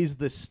 "Buff is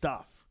the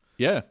stuff,"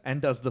 Yeah.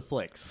 and does the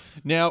flex.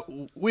 Now,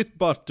 with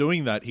Buff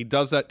doing that, he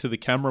does that to the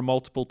camera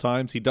multiple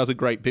times. He does a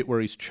great bit where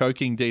he's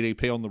choking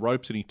DDP on the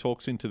ropes and he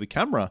talks into the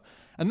camera.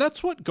 And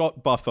that's what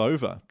got Buff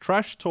over.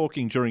 Trash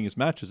talking during his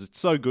matches. It's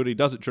so good. He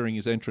does it during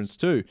his entrance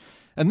too.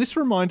 And this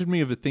reminded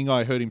me of a thing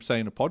I heard him say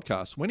in a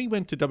podcast. When he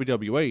went to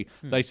WWE,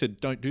 they said,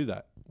 "Don't do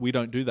that. We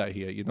don't do that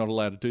here. You're not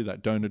allowed to do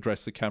that. Don't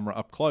address the camera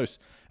up close."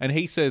 And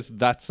he says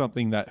that's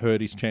something that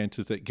hurt his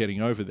chances at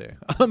getting over there,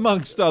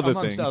 amongst other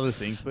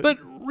things. But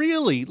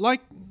really,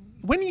 like,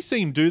 when you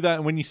see him do that,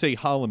 and when you see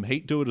Harlem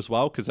Heat do it as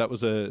well, because that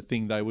was a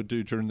thing they would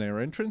do during their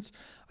entrance,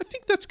 I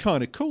think that's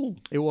kind of cool.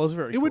 It was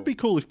very It would be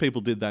cool if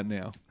people did that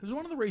now. It was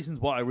one of the reasons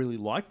why I really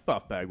liked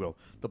Buff Bagwell.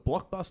 The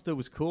blockbuster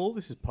was cool.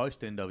 This is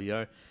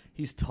post-NWO.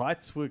 His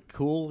tights were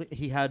cool.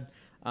 He had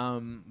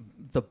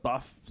the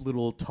Buff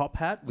little top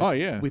hat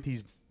with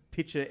his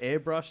picture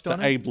airbrushed on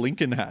The it. Abe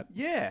Lincoln hat.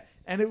 Yeah,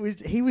 and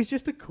he was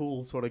just a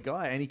cool sort of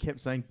guy, and he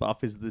kept saying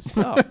Buff is the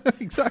stuff.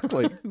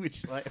 Exactly.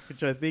 which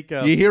I think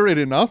You hear it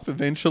enough,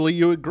 eventually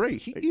you agree.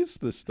 He is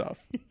the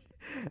stuff.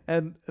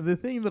 And the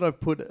thing that I've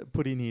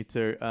put in here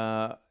too,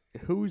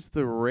 who's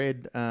the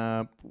red?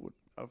 I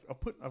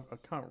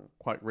can't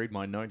quite read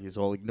my note here,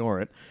 so I'll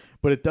ignore it.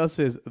 But it does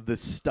says the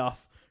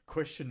stuff ?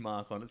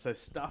 On it. So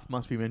stuff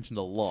must be mentioned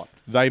a lot.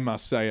 They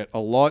must say it a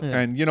lot. Yeah.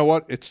 And you know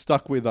what? It's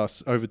stuck with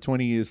us over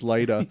 20 years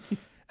later.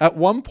 At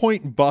one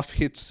point, Buff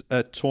hits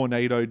a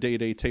tornado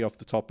DDT off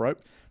the top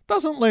rope.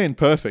 Doesn't land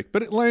perfect,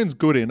 but it lands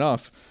good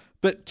enough.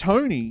 But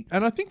Tony,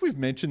 and I think we've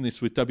mentioned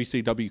this with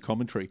WCW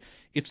commentary,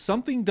 if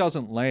something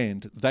doesn't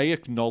land, they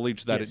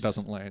acknowledge that it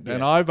doesn't land. Yeah.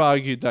 And I've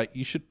argued that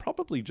you should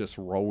probably just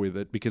roll with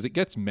it, because it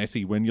gets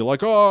messy when you're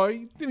like, oh,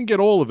 he didn't get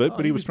all of it,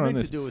 but he was trying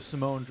to do a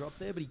Samoan drop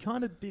there, but he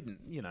kind of didn't,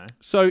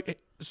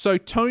 So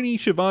Tony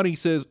Schiavone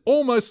says,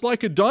 almost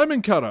like a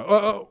diamond cutter,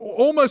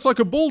 almost like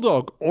a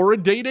bulldog, or a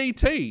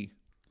DDT.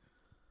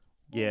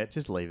 Yeah,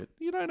 just leave it.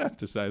 You don't have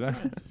to say that.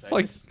 It's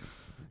like...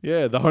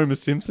 Yeah, the Homer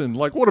Simpson.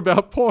 Like, what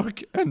about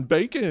pork and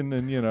bacon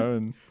and,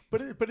 and...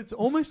 But it's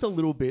almost a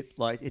little bit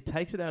like it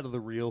takes it out of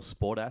the real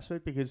sport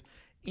aspect, because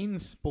in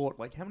sport,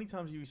 like, how many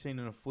times have you seen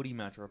in a footy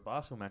match or a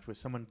basketball match where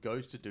someone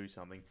goes to do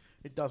something,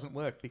 it doesn't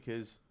work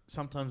because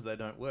sometimes they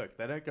don't work.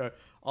 They don't go,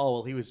 oh,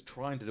 well, he was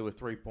trying to do a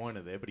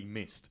 3-pointer there, but he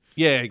missed.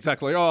 Yeah,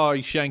 exactly. Oh,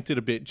 he shanked it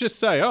a bit. Just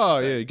say,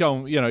 go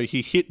on,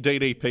 he hit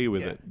DDP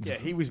with it. Yeah,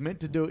 he was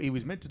meant to do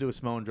a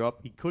Samoan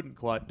drop. He couldn't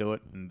quite do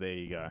it, and there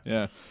you go.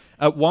 Yeah.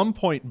 At one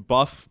point,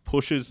 Buff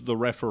pushes the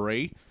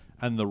referee,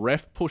 and the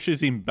ref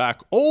pushes him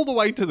back all the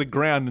way to the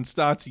ground and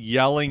starts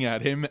yelling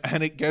at him,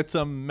 and it gets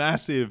a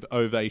massive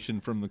ovation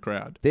from the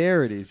crowd.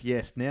 There it is.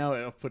 Yes, now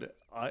I've put it.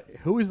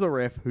 Who is the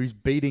ref who's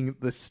beating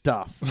the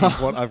stuff? Is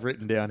what I've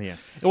written down here.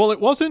 Well, it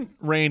wasn't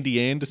Randy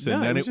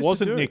Anderson, No, and it was it just a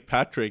wasn't dude. Nick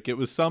Patrick. It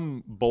was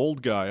some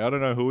bald guy. I don't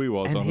know who he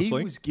was, And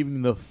honestly. he was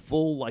giving the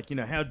full,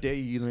 how dare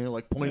you,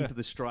 like pointing Yeah. to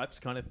the stripes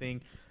kind of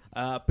thing.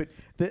 But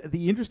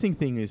the interesting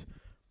thing is,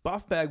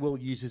 Buff Bagwell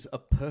uses a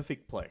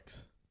perfect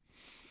plex.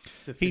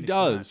 to He finish the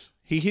does. match.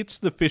 He hits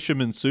the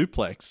fisherman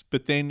suplex,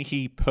 but then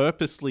he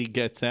purposely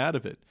gets out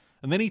of it.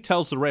 And then he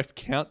tells the ref,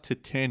 count to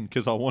 10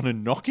 because I want to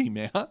knock him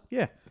out.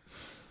 Yeah.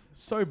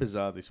 So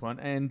bizarre, this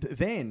one. And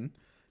then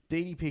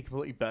DDP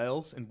completely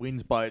bails and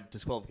wins by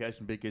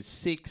disqualification because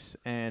Six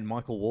and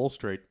Michael Wall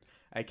Street,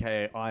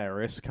 a.k.a.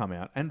 IRS, come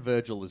out, and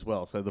Virgil as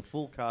well. So the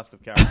full cast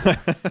of characters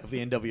of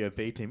the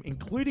NWOB team,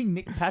 including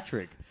Nick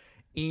Patrick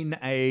in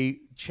a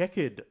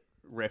checkered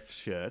ref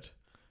shirt.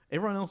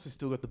 Everyone else has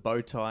still got the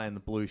bow tie and the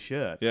blue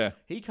shirt. Yeah.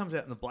 He comes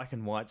out in the black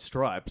and white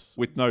stripes.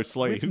 With no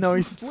sleeves. With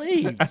no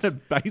sleeves. And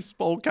a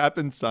baseball cap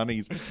and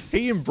sunnies.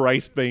 He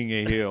embraced being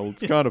a heel.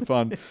 It's kind of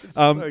fun.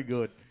 So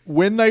good.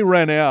 When they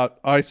ran out,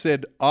 I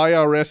said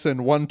IRS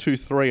and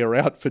 123 are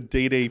out for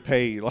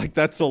DDP. Like,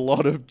 that's a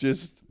lot of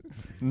just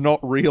not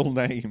real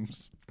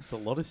names. It's a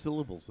lot of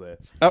syllables there.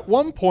 At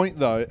one point,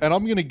 though, and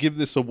I'm going to give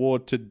this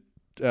award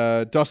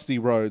to Dusty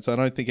Rhodes. I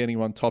don't think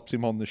anyone tops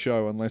him on the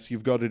show unless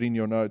you've got it in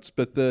your notes.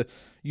 But the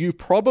You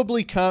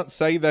Probably Can't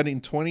Say That in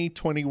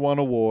 2021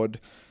 award,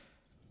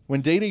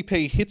 when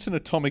DDP hits an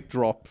atomic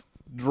drop,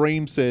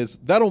 Dream says,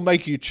 that'll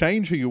make you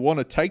change who you want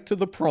to take to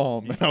the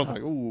prom. And I was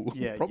like, ooh,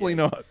 probably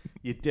not.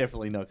 You're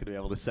definitely not going to be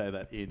able to say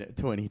that in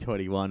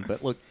 2021.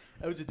 But look,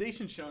 it was a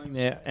decent showing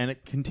there, and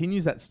it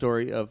continues that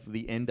story of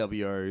the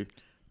NWO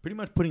pretty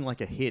much putting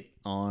like a hit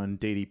on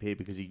DDP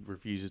because he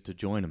refuses to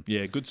join him.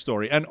 Yeah, good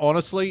story. And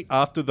honestly,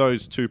 after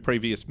those two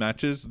previous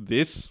matches,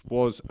 this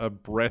was a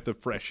breath of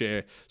fresh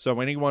air. So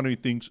anyone who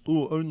thinks,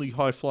 oh, only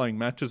high-flying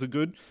matches are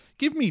good,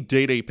 give me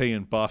DDP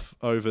and Buff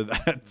over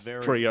that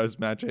trios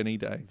match any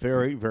day.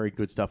 Very, very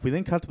good stuff. We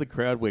then cut to the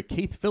crowd where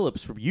Keith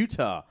Phillips from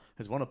Utah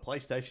has won a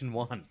PlayStation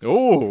 1.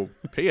 Oh,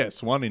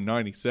 PS1 in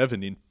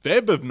 97, in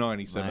Feb of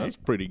 97. Mate. That's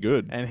pretty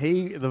good. And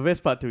the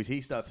best part too is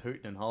he starts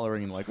hooting and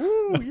hollering and like,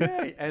 woo,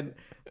 yay. And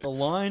the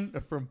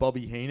line from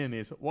Bobby Heenan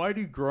is, why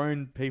do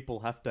grown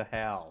people have to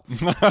howl?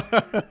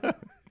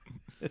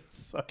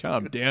 It's so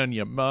Calm down,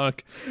 you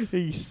mark.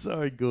 He's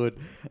so good.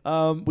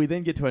 We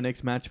then get to our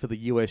next match for the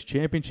US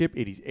Championship.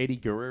 It is Eddie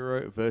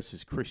Guerrero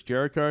versus Chris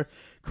Jericho.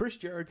 Chris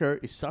Jericho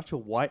is such a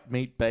white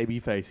meat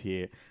babyface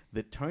here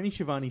that Tony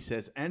Schiavone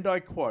says, and I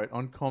quote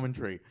on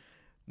commentary,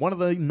 one of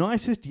the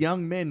nicest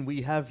young men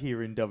we have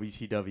here in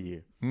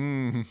WCW.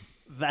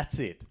 That's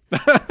it.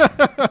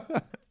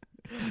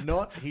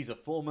 Not, he's a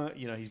former,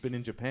 he's been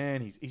in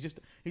Japan.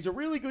 He's a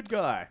really good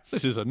guy.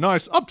 This is a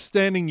nice,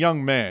 upstanding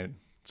young man.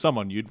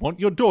 Someone you'd want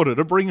your daughter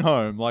to bring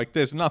home. Like,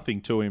 there's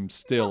nothing to him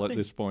still at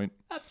this point.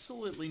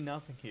 Absolutely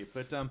nothing here.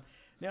 But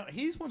now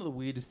here's one of the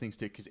weirdest things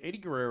too, because Eddie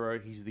Guerrero,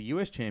 he's the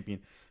US champion,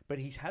 but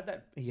he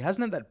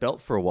hasn't had that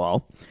belt for a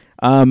while.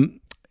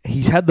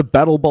 He's had the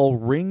Battle Bowl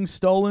ring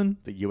stolen,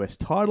 the US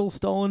title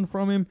stolen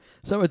from him.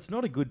 So it's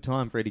not a good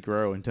time for Eddie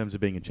Guerrero in terms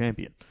of being a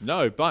champion.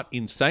 No, but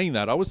in saying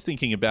that, I was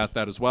thinking about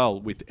that as well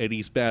with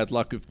Eddie's bad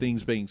luck of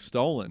things being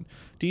stolen.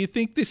 Do you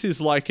think this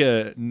is like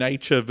a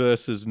nature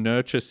versus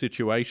nurture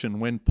situation?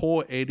 When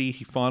poor Eddie,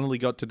 he finally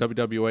got to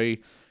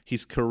WWE,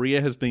 his career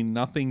has been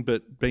nothing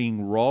but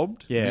being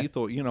robbed. Yeah. And he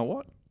thought, you know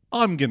what?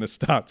 I'm going to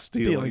start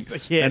stealing.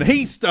 Yes. And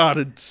he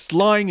started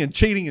lying and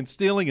cheating and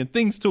stealing, and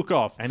things took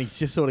off. And he's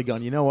just sort of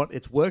gone, you know what?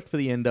 It's worked for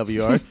the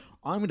NWO.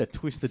 I'm going to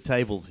twist the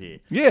tables here.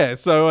 Yeah,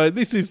 so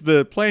this is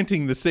the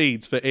planting the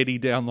seeds for Eddie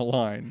down the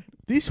line.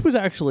 This was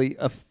actually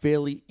a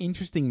fairly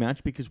interesting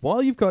match because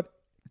while you've got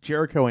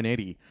Jericho and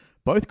Eddie,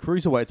 both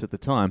cruiserweights at the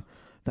time,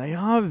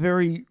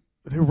 they're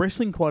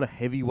wrestling quite a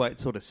heavyweight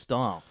sort of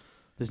style.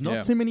 There's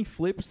not too many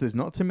flips. There's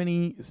not too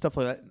many stuff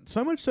like that.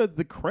 So much so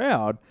the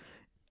crowd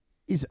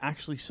is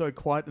actually so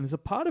quiet, and there's a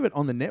part of it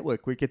on the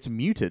network where it gets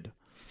muted.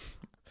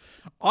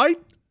 I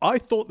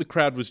thought the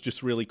crowd was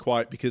just really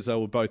quiet because they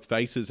were both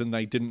faces and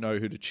they didn't know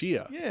who to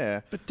cheer.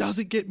 Yeah. But does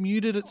it get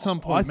muted at some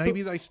point? I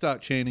Maybe they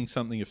start chanting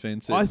something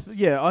offensive.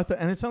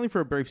 and it's only for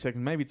a brief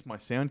second. Maybe it's my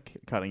sound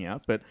cutting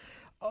out, but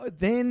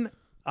then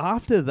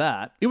after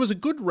that, It was a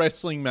good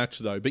wrestling match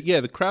though, but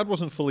yeah, the crowd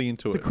wasn't fully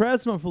into the it.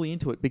 crowd's not fully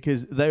into it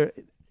because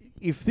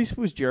if this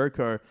was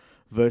Jericho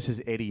versus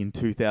Eddie in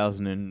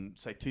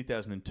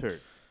 2002,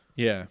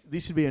 Yeah.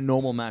 this would be a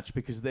normal match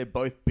because they're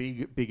both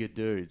bigger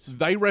dudes.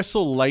 They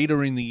wrestle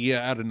later in the year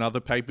at another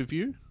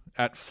pay-per-view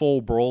at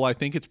Fall Brawl. I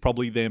think it's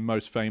probably their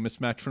most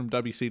famous match from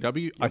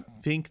WCW. Yep. I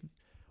think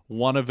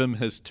one of them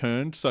has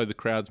turned, so the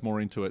crowd's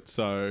more into it.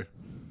 So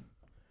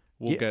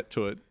we'll get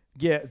to it.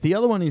 Yeah, the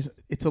other one is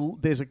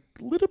there's a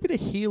little bit of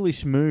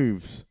heelish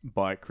moves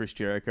by Chris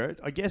Jericho.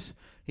 I guess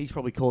he's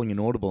probably calling an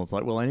audible. It's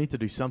like, well, I need to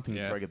do something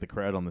to try to get the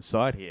crowd on the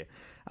side here.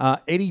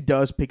 Eddie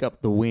does pick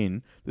up the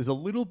win. There's a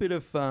little bit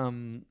of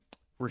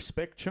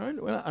respect shown.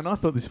 And I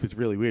thought this was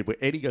really weird, where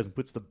Eddie goes and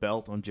puts the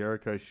belt on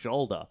Jericho's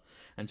shoulder,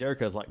 and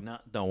Jericho's like, nah,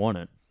 don't want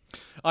it.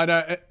 I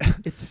know.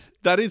 It's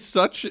That is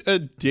such a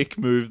dick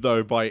move,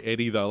 though, by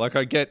Eddie, though. Like,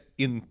 I get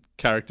in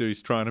character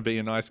he's trying to be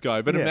a nice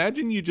guy, but Yeah.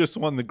 imagine you just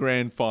won the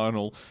grand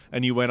final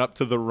and you went up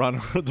to the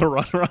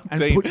runner-up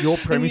And team. put your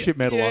premiership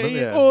medal on him,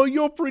 yeah. Oh,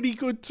 you're pretty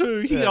good,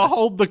 too. Here,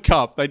 hold the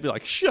cup. They'd be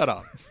like, shut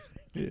up.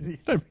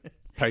 Don't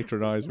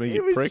patronize me,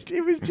 you prick.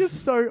 It was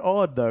just so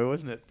odd, though,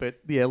 wasn't it? But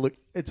yeah, look,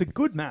 it's a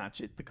good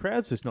match. The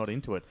crowd's just not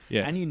into it,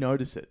 Yeah. and you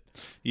notice it.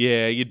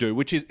 Yeah, you do,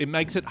 it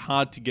makes it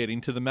hard to get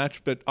into the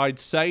match, but I'd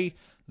say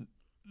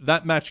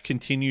that match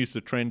continues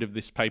the trend of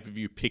this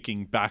pay-per-view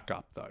picking back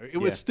up, though.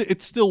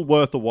 It's still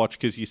worth a watch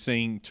because you're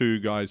seeing two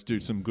guys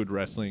do some good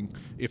wrestling,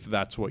 if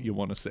that's what you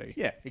want to see.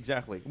 Yeah,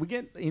 exactly. We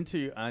get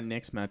into our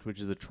next match, which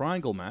is a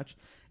triangle match.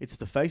 It's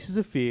the Faces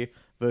of Fear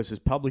versus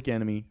Public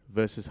Enemy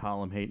versus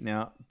Harlem Heat.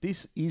 Now,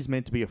 this is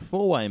meant to be a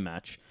four-way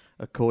match,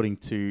 according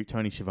to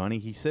Tony Schiavone.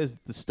 He says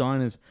that the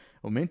Steiners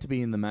were meant to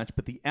be in the match,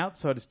 but the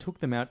Outsiders took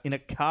them out in a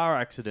car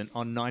accident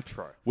on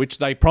Nitro. Which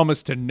they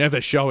promised to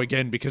never show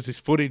again because this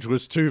footage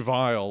was too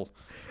vile.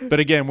 But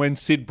again, when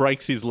Sid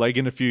breaks his leg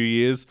in a few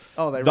years,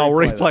 they'll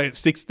replay it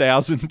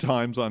 6,000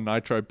 times on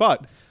Nitro.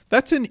 But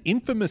that's an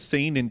infamous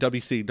scene in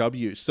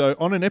WCW. So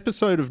on an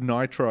episode of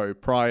Nitro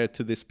prior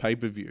to this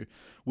pay-per-view,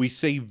 we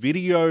see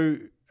video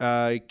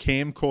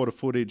camcorder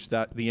footage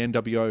that the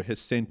NWO has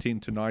sent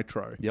into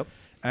Nitro. Yep.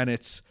 And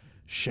it's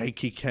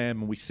shaky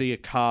cam, and we see a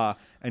car,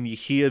 and you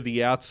hear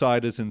the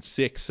Outsiders and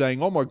Six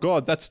saying, oh my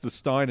God, that's the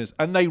Steiners.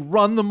 And they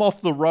run them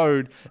off the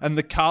road, and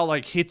the car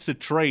like hits a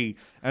tree,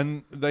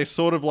 and they're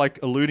sort of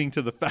like alluding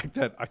to the fact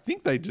that I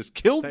think they just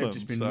killed them. They've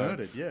just been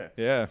murdered, yeah.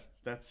 Yeah.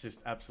 That's just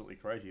absolutely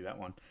crazy, that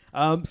one.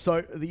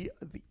 So the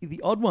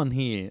odd one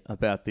here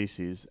about this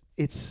is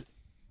it's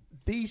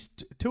these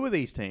two of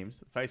these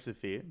teams, Face of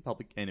Fear and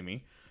Public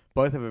Enemy,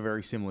 both have a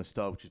very similar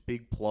style, which is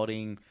big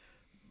plotting,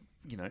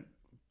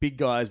 big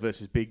guys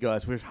versus big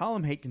guys, whereas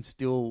Harlem Heat can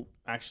still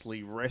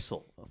actually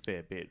wrestle a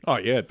fair bit. Oh,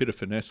 yeah, a bit of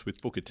finesse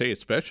with Booker T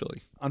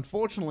especially.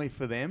 Unfortunately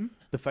for them,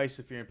 the Face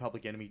of Fear and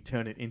Public Enemy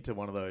turn it into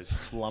one of those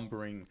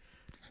lumbering,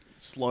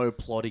 slow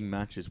plotting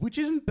matches, which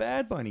isn't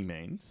bad by any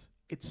means.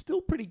 It's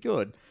still pretty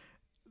good.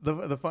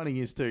 The funny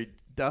is, too,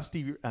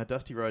 Dusty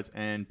Rhodes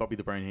and Bobby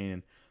the Brain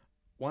Heenan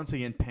once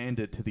again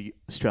pandered to the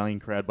Australian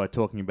crowd by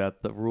talking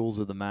about the rules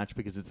of the match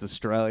because it's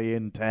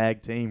Australian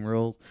tag team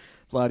rules,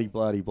 bloody,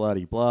 bloody,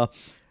 bloody, blah.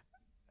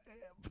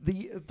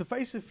 The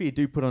Face of Fear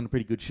do put on a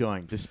pretty good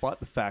showing, despite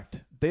the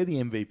fact they're the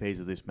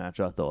MVPs of this match,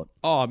 I thought.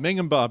 Oh, Meng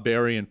and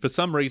Barbarian, for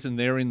some reason,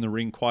 they're in the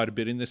ring quite a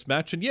bit in this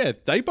match. And yeah,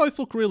 they both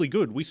look really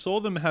good. We saw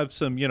them have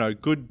some,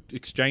 good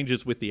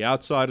exchanges with the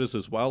Outsiders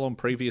as well on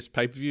previous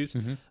pay-per-views.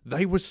 Mm-hmm.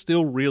 They were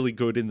still really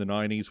good in the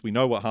 90s. We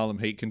know what Harlem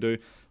Heat can do.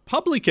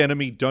 Public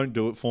Enemy don't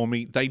do it for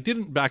me. They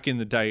didn't back in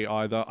the day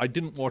either. I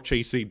didn't watch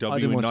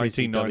ECW in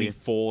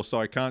 1994, so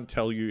I can't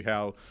tell you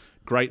how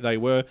great they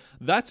were.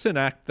 That's an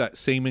act that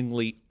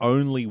seemingly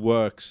only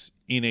works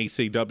in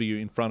ECW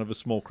in front of a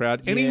small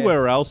crowd. Yeah.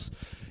 Anywhere else,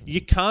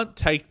 you can't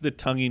take the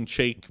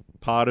tongue-in-cheek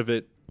part of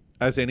it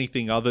as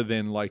anything other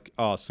than like,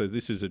 oh, so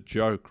this is a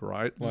joke,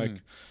 right?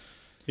 Like,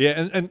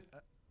 yeah, and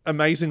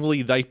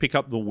amazingly, they pick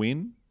up the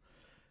win,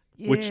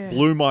 which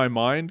blew my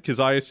mind because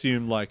I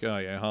assumed like, oh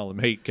yeah, Harlem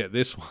Heat get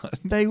this one.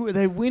 They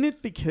win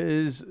it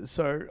because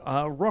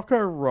Rocco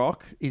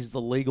Rock is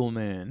the legal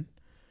man.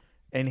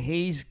 And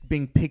he's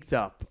being picked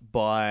up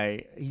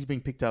by,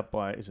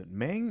 is it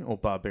Meng or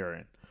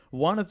Barbarian?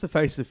 One of the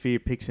Faces of Fear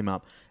picks him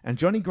up, and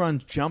Johnny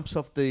Grunge jumps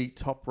off the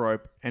top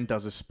rope and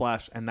does a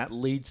splash, and that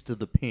leads to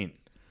the pin.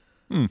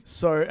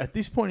 So at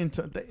this point in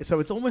time, so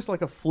it's almost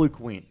like a fluke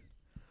win.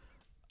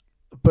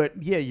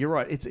 But yeah, you're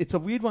right. It's a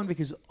weird one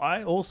because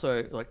I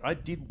also, I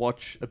did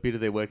watch a bit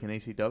of their work in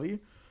ECW.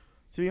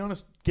 To be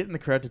honest, getting the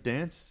crowd to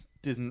dance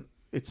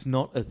it's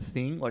not a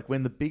thing. Like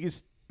when the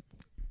biggest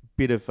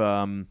bit of,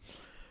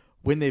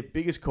 when their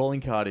biggest calling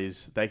card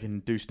is they can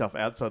do stuff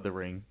outside the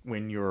ring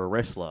when you're a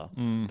wrestler,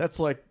 that's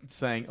like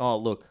saying, oh,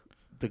 look,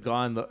 the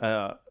guy in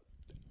the...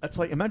 It's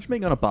like, imagine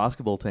being on a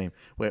basketball team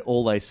where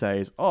all they say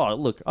is, oh,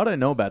 look, I don't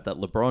know about that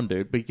LeBron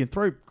dude, but he can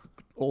throw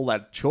all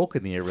that chalk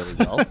in the air really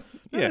well.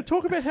 Yeah,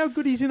 talk about how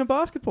good he's in a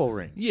basketball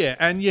ring. Yeah,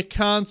 and you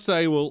can't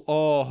say, well,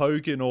 oh,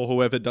 Hogan or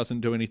whoever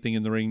doesn't do anything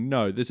in the ring.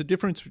 No, there's a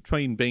difference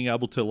between being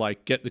able to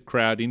get the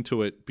crowd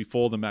into it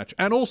before the match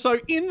and also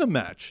in the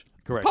match.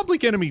 Correct.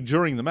 Public Enemy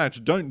during the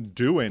match don't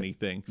do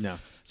anything. No.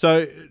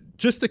 So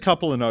just a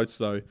couple of notes,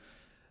 though.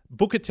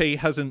 Booker T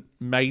hasn't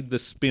made the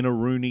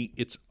Spinaroonie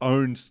its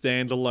own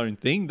standalone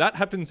thing. That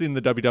happens in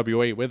the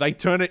WWE where they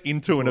turn it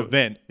into an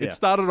event. Yeah. It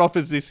started off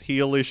as this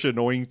heelish,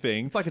 annoying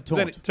thing. It's like a taunt.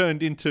 Then it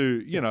turned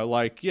into,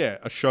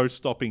 a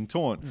show-stopping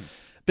taunt.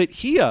 But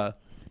here...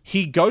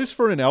 he goes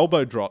for an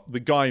elbow drop. The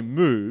guy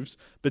moves,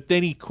 but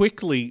then he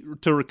quickly,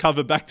 to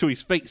recover back to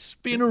his feet,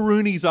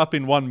 Spinaroonies up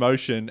in one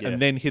motion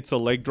and then hits a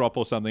leg drop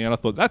or something. And I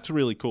thought, that's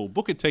really cool.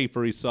 Booker T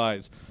for his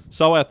size.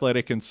 So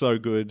athletic and so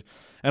good.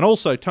 And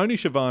also, Tony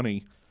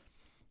Schiavone,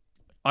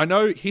 I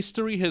know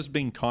history has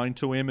been kind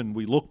to him, and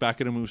we look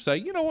back at him and we say,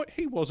 you know what,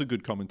 he was a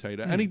good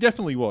commentator, and he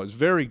definitely was,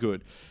 very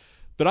good.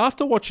 But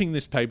after watching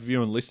this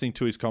pay-per-view and listening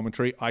to his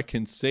commentary, I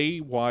can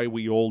see why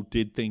we all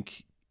did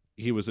think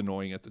he was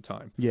annoying at the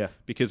time. Yeah.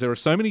 Because there are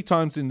so many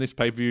times in this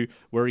pay-per-view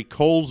where he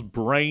calls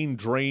Brain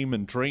Dream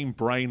and Dream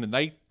Brain, and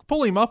they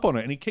pull him up on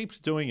it, and he keeps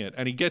doing it,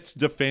 and he gets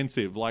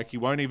defensive, like he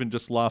won't even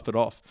just laugh it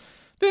off.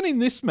 Then in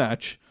this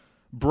match,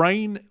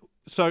 Brain...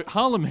 So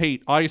Harlem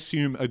Heat, I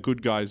assume, are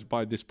good guys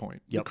by this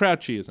point. Yep. The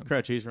crowd cheers them.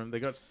 Crowd cheers for him. They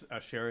got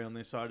Sherry on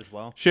their side as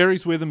well.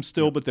 Sherry's with them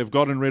still, but they've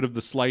gotten rid of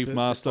the slave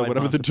master, slave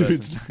whatever master the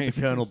dude's person. name is.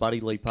 Colonel Buddy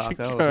Lee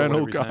Parker. or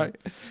Colonel whatever his guy. name.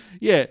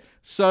 Yeah.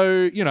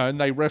 So,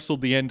 and they wrestled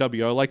the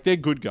NWO. Like, they're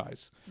good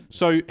guys.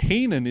 So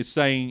Heenan is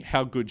saying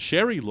how good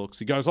Sherry looks.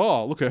 He goes,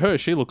 oh, look at her.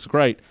 She looks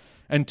great.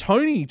 And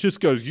Tony just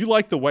goes, you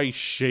like the way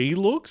she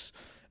looks?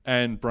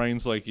 And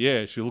Brain's like,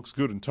 yeah, she looks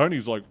good. And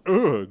Tony's like,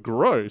 ugh,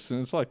 gross.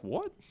 And it's like,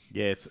 what?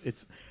 Yeah,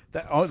 it's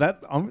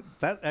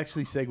that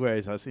actually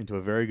segues us into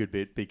a very good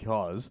bit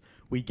because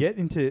we get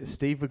into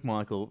Steve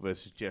McMichael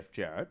versus Jeff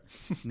Jarrett.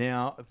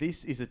 Now,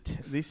 is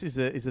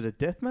it a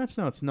death match?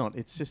 No, it's not.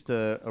 It's just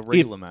a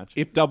regular match.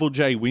 If Double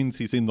J wins,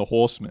 he's in the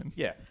Horsemen.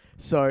 Yeah.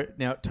 So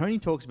now Tony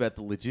talks about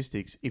the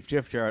logistics. If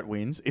Jeff Jarrett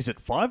wins, is it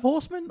 5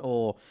 horsemen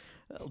or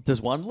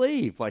does one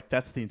leave? Like,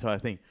 that's the entire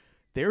thing.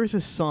 There is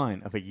a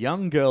sign of a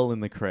young girl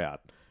in the crowd.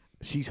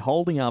 She's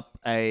holding up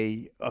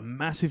a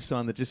massive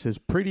sign that just says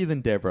 "Prettier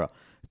than Deborah."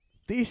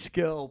 This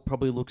girl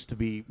probably looks to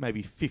be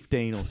maybe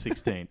 15 or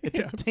 16. It's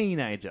a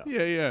teenager.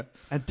 Yeah.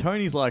 And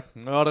Tony's like,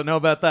 I don't know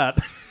about that.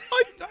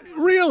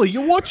 Really,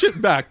 you watch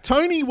it back.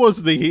 Tony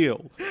was the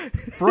heel.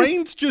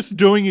 Brain's just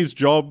doing his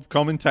job,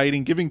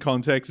 commentating, giving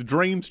context.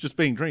 Dream's just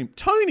being Dream.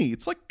 Tony,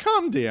 it's like,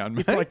 calm down,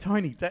 man. It's like,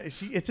 Tony,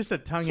 it's just a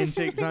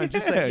tongue-in-cheek zone.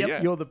 Just say,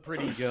 yep, you're the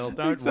pretty girl.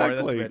 Don't worry,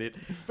 that's about it.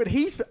 But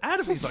he's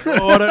Adam. He's like,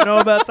 I don't know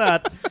about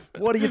that.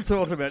 What are you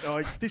talking about?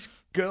 Oh, this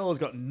girl has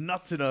got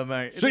nuts in her,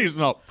 mate. She's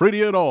not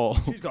pretty at all.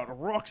 She's got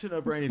rocks in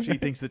her brain if she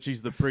thinks that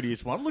she's the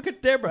prettiest one. Look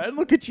at Deborah and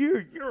look at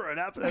you. You're an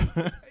apple.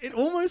 It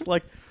almost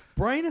like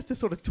Brain has to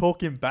sort of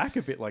talk him back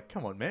a bit. Like,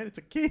 come on, man, it's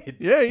a kid.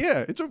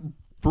 Yeah.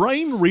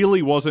 Brain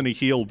really wasn't a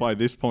heel by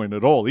this point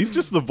at all. He's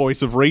just the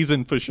voice of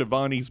reason for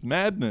Shivani's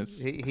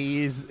madness.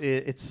 He is.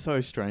 It's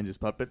so strange, this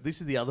part. But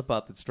this is the other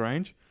part that's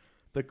strange.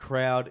 The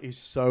crowd is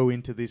so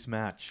into this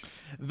match.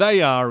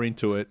 They are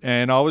into it,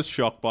 and I was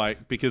shocked by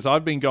it because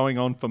I've been going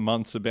on for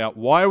months about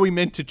why are we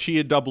meant to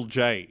cheer Double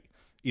J?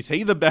 Is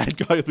he the bad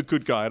guy or the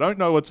good guy? I don't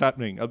know what's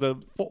happening. Are the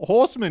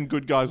Horsemen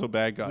good guys or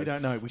bad guys? We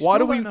don't know. Why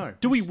do we know?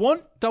 Do we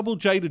want Double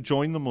J to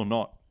join them or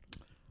not?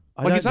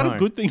 Is that a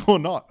good thing or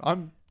not? I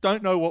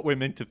don't know what we're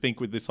meant to think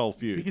with this whole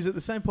feud. Because at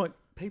the same point,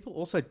 people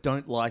also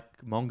don't like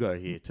Mongo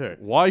here too.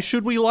 Why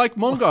should we like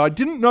Mongo? I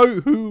didn't know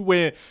who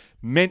we're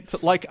meant to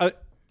like.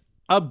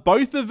 Are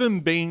both of them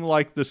being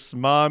like the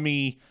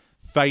smarmy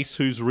face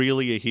who's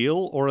really a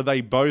heel, or are they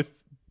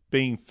both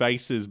being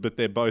faces but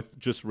they're both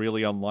just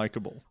really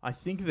unlikable? I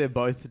think they're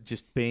both they're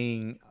just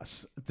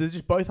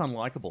both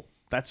unlikable.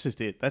 That's just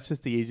it. That's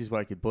just the easiest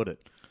way I could put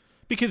it.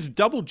 Because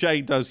Double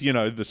J does,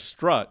 the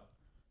strut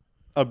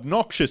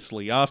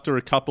obnoxiously after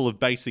a couple of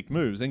basic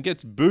moves and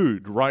gets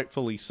booed,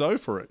 rightfully so,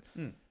 for it.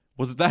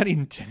 Was that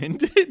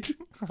intended?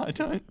 I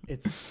don't.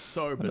 It's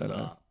so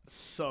bizarre.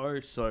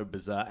 So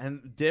bizarre.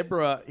 And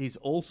Deborah is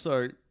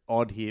also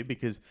odd here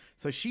because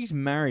she's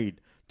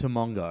married to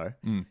Mongo,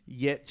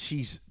 yet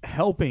she's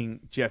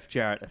helping Jeff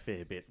Jarrett a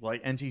fair bit.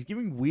 And she's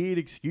giving weird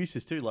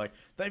excuses too, like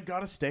they've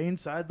got to stay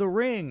inside the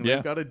ring,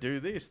 they've got to do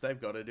this,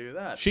 they've got to do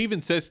that. She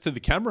even says to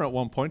the camera at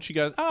one point, she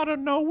goes, I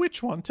don't know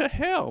which one to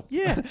help.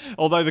 Yeah.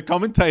 Although the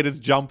commentators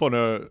jump on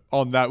her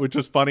on that, which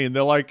was funny, and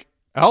they're like,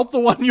 help the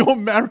one you're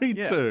married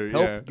to.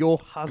 Help your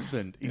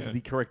husband is the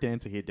correct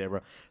answer here,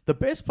 Deborah. The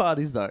best part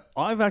is, though,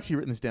 I've actually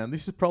written this down.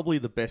 This is probably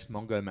the best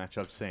Mongo match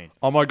I've seen.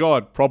 Oh, my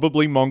God.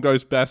 Probably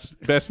Mongo's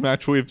best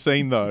match we've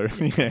seen, though.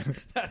 Yeah.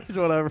 That is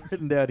what I've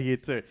written down here,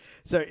 too.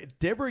 So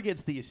Deborah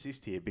gets the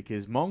assist here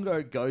because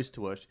Mongo goes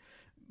to her.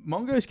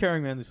 Mongo's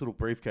carrying around this little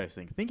briefcase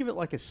thing. Think of it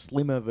like a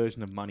slimmer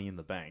version of Money in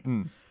the Bank.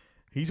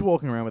 He's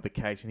walking around with the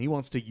case, and he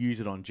wants to use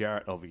it on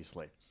Jarrett,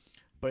 obviously.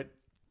 But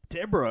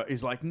Deborah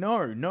is like,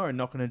 no,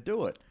 not going to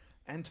do it,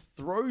 and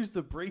throws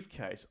the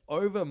briefcase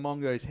over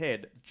Mongo's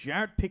head.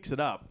 Jarrett picks it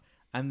up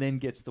and then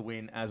gets the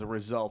win as a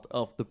result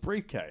of the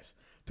briefcase,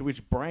 to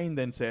which Brain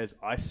then says,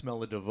 I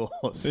smell a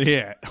divorce.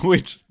 Yeah,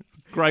 which,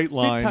 great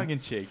line. Bit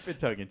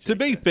tongue-in-cheek. To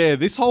be fair,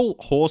 this whole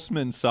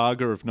Horseman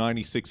saga of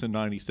 96 and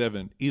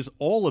 97 is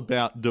all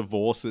about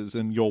divorces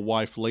and your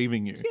wife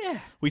leaving you. Yeah.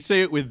 We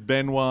see it with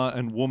Benoit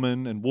and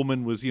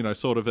Woman was,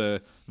 sort of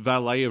a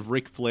valet of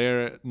Ric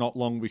Flair not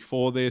long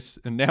before this,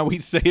 and now we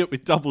see it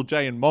with Double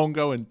J and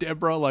Mongo and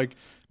Deborah. Like,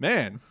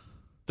 man,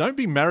 don't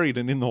be married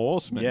and in the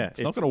Horseman. Yeah,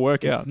 it's not going to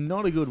work out. It's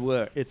not a good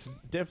work. It's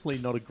definitely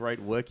not a great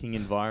working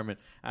environment,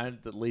 and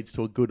that leads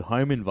to a good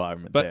home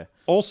environment there.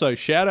 But also,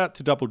 shout out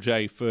to Double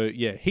J for,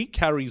 he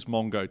carries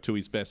Mongo to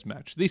his best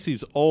match. This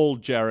is all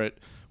Jarrett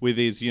with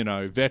his,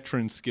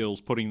 veteran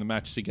skills putting the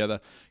match together.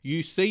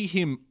 You see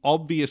him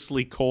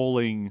obviously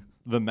calling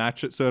the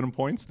match at certain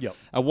points. Yep.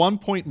 At one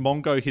point,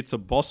 Mongo hits a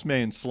boss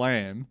man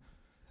slam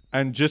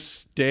and just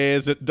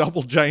stares at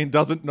Double J and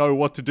doesn't know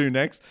what to do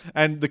next.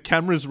 And the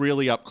camera's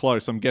really up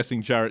close. I'm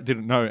guessing Jarrett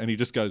didn't know, and he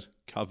just goes,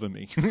 "Cover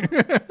me."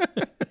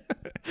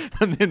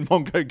 And then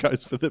Mongo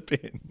goes for the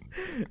pin.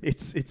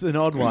 It's an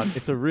odd one.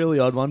 It's a really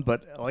odd one,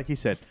 but like you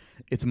said,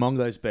 it's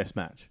Mongo's best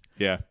match.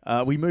 Yeah.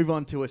 We move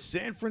on to a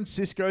San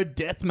Francisco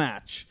death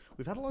match.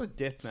 We've had a lot of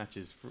death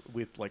matches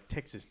with like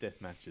Texas death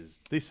matches,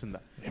 this and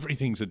that.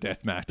 Everything's a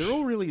death match. They're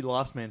all really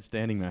last man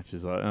standing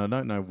matches. I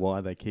don't know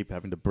why they keep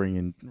having to bring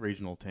in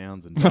regional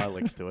towns and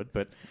dialects to it,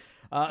 but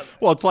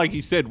Well, it's like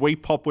you said, we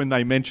pop when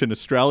they mention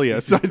Australia,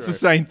 so it's the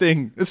same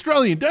thing.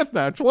 Australian death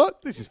match,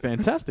 what? this is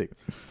fantastic.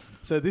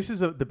 So this is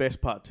the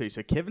best part too.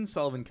 So Kevin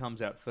Sullivan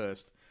comes out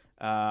first,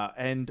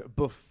 and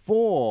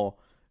before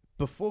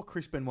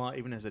Chris Benoit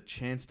even has a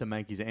chance to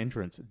make his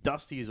entrance,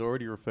 Dusty has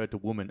already referred to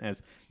woman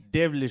as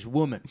devilish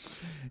woman.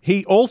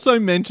 He also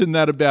mentioned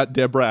that about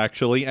Deborah,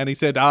 actually, and he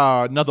said,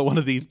 another one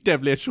of these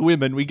devilish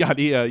women we got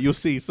here. You'll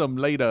see some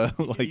later.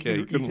 He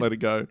couldn't let it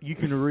go. You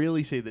can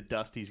really see that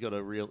Dusty's got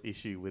a real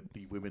issue with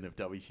the women of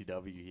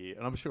WCW here,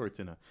 and I'm sure it's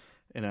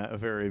in a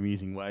very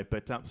amusing way.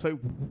 But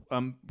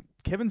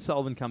Kevin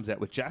Sullivan comes out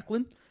with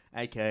Jacqueline,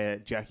 aka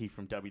Jackie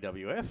from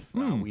WWF.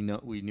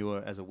 We knew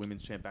her as a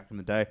women's champ back in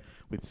the day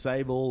with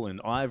Sable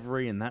and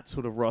Ivory and that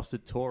sort of roster.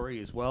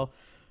 Tori as well.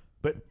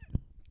 But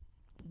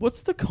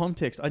what's the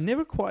context? I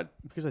never quite,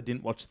 because I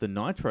didn't watch the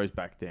Nitros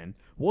back then,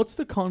 what's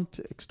the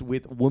context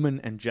with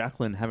Woman and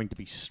Jacqueline having to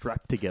be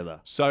strapped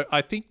together? So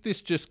I think this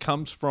just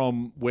comes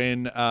from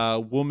when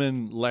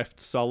Woman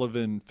left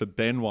Sullivan for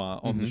Benoit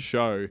on the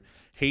show.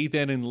 He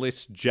then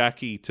enlists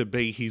Jackie to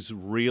be his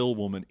real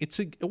woman.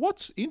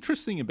 What's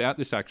interesting about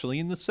this, actually,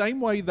 in the same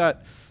way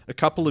that a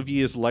couple of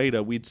years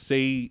later we'd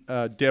see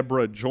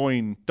Deborah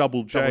join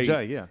Double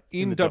J,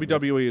 in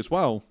WWE as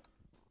well,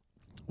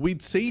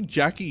 we'd see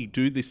Jackie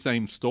do this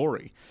same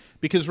story.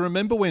 Because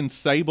remember when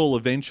Sable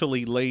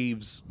eventually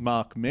leaves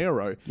Mark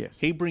Mero,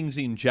 he brings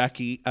in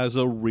Jackie as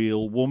a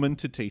real woman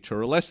to teach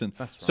her a lesson.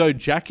 That's right. So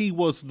Jackie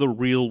was the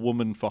real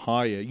woman for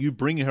hire. You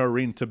bring her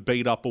in to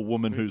beat up a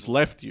woman who's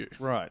left you.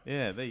 Right,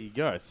 yeah, there you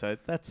go. So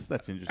that's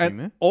interesting and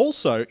there.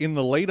 Also, in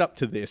the lead up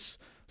to this,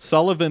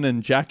 Sullivan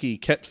and Jackie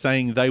kept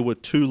saying they were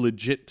too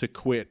legit to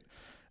quit.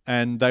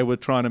 And they were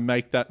trying to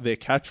make that their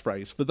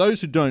catchphrase. For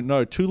those who don't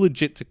know, Too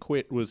Legit to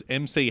Quit was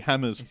MC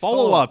Hammer's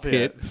follow-up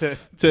hit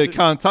to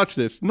Can't Touch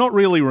This. Not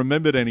really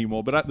remembered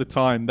anymore, but at the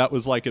time, that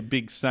was like a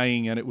big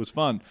saying and it was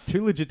fun.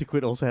 Too Legit to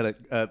Quit also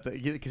had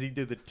because he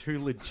did the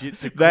Too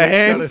Legit to Quit. The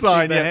hand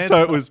sign, yeah.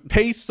 So it was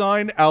peace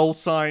sign, L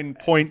sign,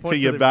 point to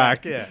your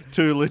back. Yeah.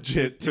 Too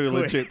legit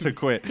to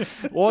quit.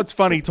 Well, it's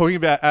funny, talking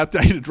about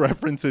outdated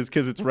references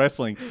because it's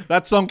wrestling.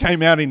 That song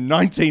came out in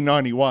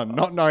 1991,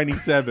 not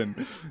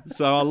 97.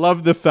 So I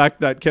love the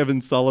fact that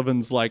Kevin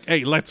Sullivan's like,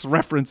 hey, let's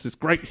reference this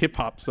great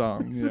hip-hop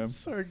song. Yeah.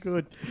 So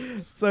good.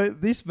 So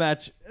this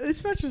match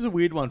is a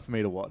weird one for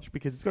me to watch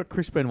because it's got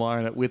Chris Benoit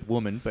in it with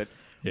Woman, but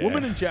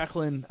Woman and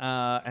Jacqueline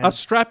are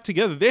strapped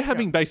together. They're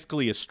having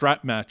basically a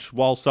strap match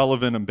while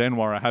Sullivan and Benoit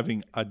are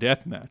having a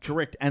death match.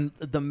 Correct. And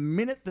the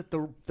minute that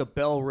the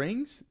bell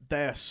rings,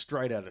 they are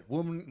straight at it.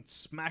 Woman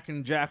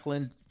smacking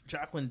Jacqueline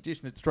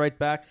dishing it straight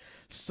back.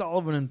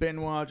 Sullivan and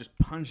Benoit just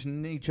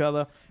punching each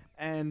other.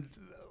 And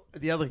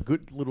the other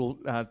good little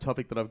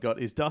topic that I've got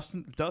is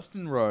Dusty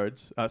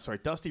Rhodes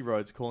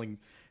calling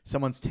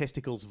someone's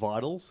testicles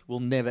vitals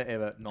will never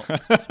ever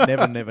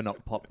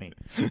not pop me.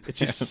 It's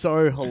just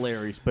so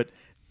hilarious. But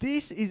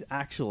this is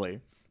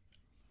actually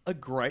a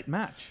great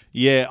match.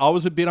 Yeah, I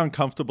was a bit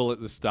uncomfortable at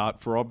the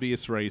start for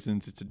obvious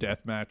reasons. It's a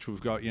death match.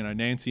 We've got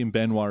Nancy and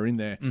Benoit in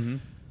there. Mm-hmm.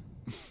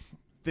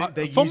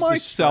 For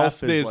myself,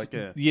 there's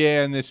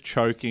and there's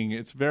choking.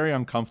 It's very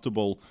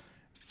uncomfortable.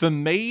 For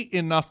me,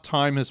 enough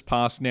time has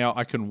passed now.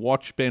 I can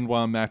watch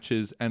Benoit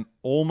matches and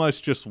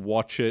almost just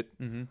watch it.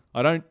 Mm-hmm.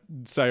 I don't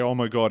say, oh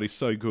my God, he's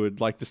so good.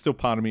 Like, there's still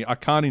part of me. I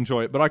can't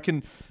enjoy it, but I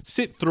can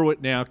sit through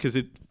it now because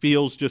it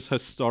feels just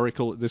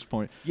historical at this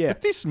point. Yeah.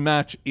 But this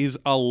match is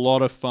a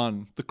lot of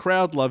fun. The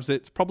crowd loves it.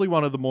 It's probably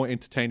one of the more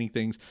entertaining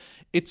things.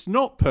 It's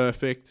not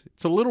perfect.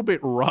 It's a little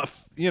bit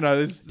rough.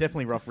 There's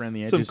definitely rough around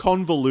the edges. Some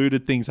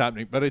convoluted things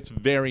happening, but it's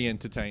very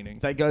entertaining.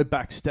 They go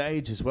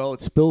backstage as well.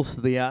 It spills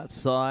to the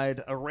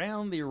outside,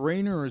 around the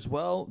arena as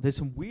well. There's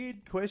some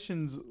weird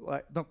questions,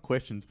 not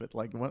questions, but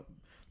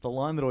the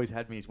line that always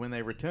had me is when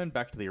they return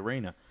back to the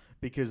arena,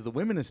 because the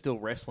women are still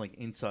wrestling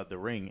inside the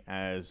ring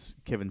as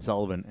Kevin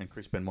Sullivan and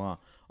Chris Benoit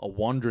are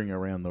wandering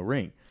around the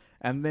ring.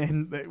 And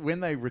then when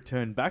they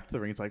return back to the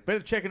ring, it's like, better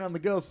check in on the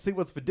girls to see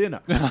what's for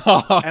dinner.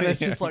 And it's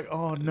just like,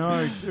 oh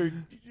no,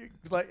 dude.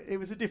 It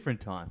was a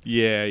different time.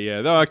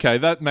 Yeah. Okay,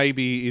 that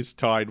maybe is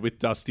tied with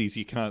Dusty's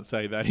You Can't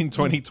Say That in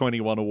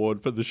 2021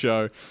 award for the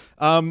show.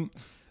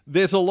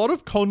 There's a lot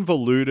of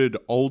convoluted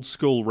old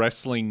school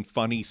wrestling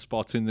funny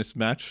spots in this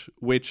match,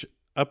 which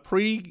are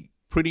pretty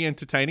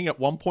entertaining. At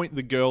one point,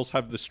 the girls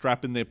have the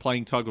strap and they're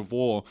playing tug of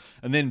war,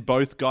 and then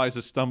both guys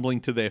are stumbling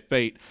to their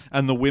feet,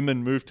 and the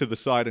women move to the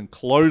side and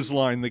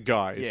clothesline the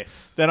guys.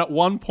 Yes. Then at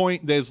one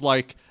point, there's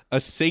like a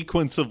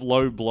sequence of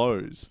low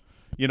blows.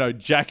 You know,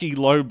 Jackie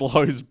low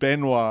blows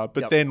Benoit,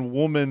 but then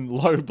woman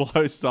low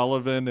blows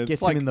Sullivan. It's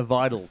Gets like him in the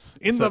vitals.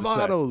 in so the to say.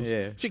 vitals.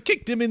 Yeah. She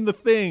kicked him in the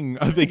thing,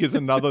 I think is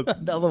another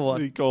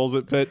one. he calls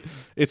it. But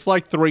it's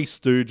like Three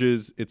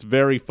Stooges. It's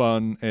very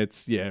fun.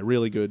 It's,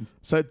 really good.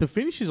 So the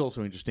finish is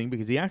also interesting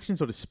because the action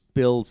sort of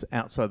spills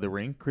outside the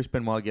ring. Chris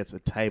Benoit gets a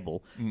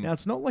table. Now,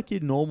 it's not like your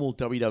normal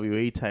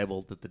WWE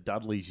table that the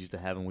Dudleys used to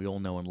have and we all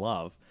know and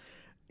love.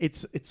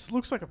 It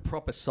looks like a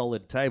proper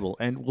solid table,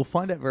 and we'll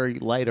find out very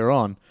later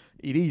on,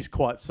 it is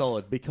quite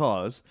solid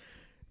because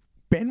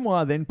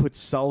Benoit then puts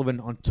Sullivan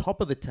on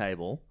top of the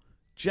table.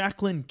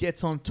 Jacqueline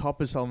gets on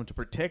top of Sullivan to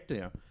protect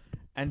her,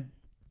 and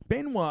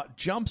Benoit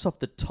jumps off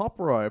the top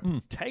rope,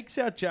 takes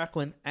out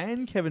Jacqueline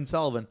and Kevin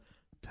Sullivan.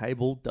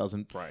 Table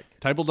doesn't break.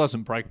 Table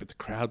doesn't break, but the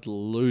crowd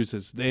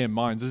loses their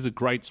minds. This is a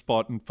great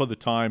spot, and for the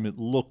time, it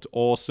looked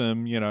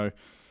awesome. You know,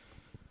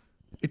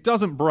 it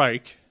doesn't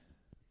break.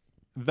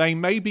 They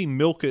maybe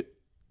milk it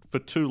for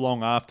too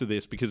long after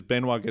this because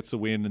Benoit gets the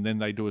win and then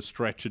they do a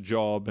stretcher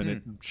job and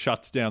it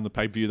shuts down the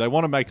pay-per-view. They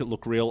want to make it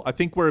look real. I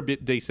think we're a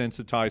bit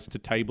desensitized to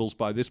tables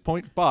by this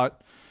point,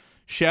 but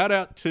shout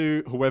out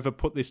to whoever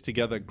put this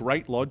together.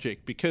 Great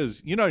logic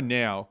because,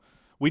 now,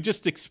 we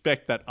just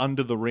expect that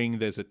under the ring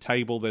there's a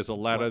table, there's a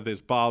ladder,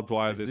 there's barbed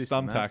wire, there's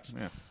thumbtacks.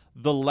 Yeah.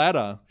 The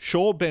ladder,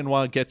 sure,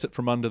 Benoit gets it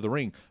from under the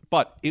ring,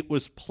 but it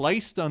was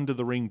placed under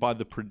the ring by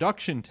the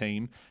production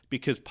team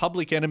because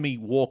Public Enemy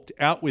walked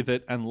out with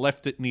it and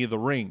left it near the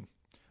ring.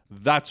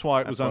 That's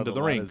why it was why under the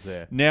the ring. ladder's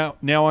there.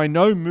 Now I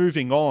know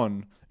moving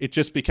on, it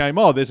just became,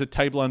 there's a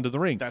table under the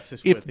ring. That's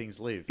just where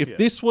things live. If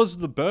this was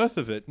the birth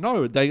of it,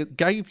 no, they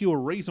gave you a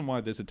reason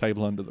why there's a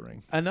table under the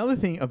ring. Another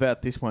thing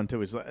about this one,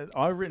 too, is that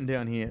I've written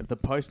down here, the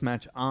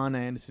post-match, Arn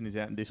Anderson is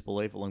out in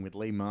disbelief along with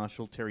Lee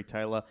Marshall, Terry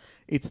Taylor.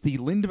 It's the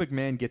Linda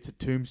McMahon gets a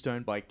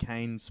tombstone by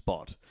Kane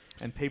spot.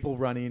 And people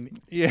run in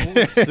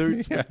full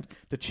suits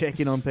to check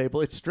in on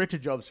people. It's stretcher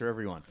jobs for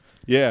everyone.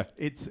 Yeah.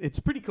 It's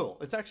pretty cool.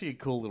 It's actually a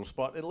cool little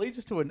spot. It leads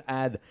us to an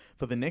ad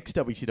for the next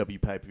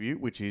WCW pay-per-view,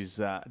 which is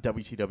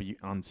WCW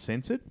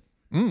Uncensored.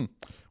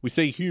 We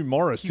see Hugh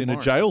Morris in a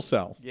jail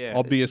cell. Yeah.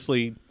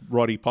 Obviously,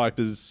 Roddy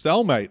Piper's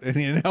cellmate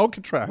in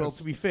Alcatraz. Well,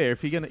 to be fair,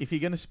 if you're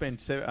gonna spend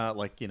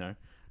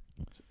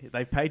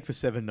they've paid for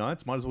 7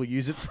 nights, might as well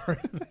use it for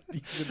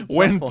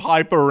when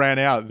Piper ran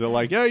out, they're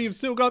like, "Yeah, you've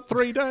still got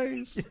 3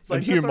 days."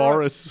 And Hugh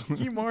Morris,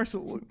 Hugh Morris,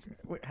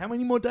 wait, how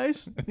many more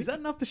days? Is that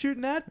enough to shoot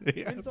an ad?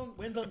 Yeah.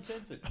 When's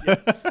Uncensored?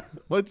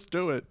 Let's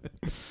do it.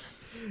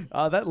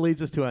 That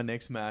leads us to our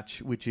next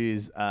match, which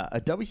is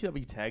a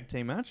WCW tag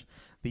team match.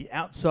 The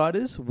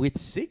Outsiders with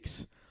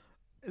 6.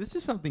 This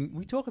is something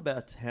we talk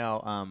about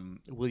how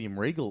William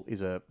Regal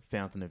is a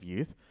fountain of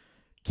youth.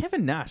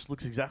 Kevin Nash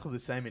looks exactly the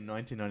same in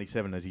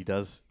 1997 as he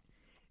does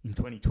in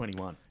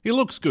 2021. He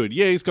looks good.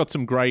 Yeah, he's got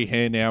some grey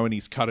hair now and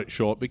he's cut it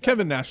short, but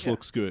Kevin Nash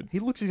looks good. He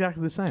looks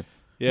exactly the same.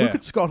 Yeah. Look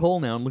at Scott Hall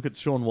now and look at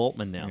Sean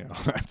Waltman now. Yeah,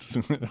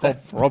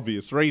 that's for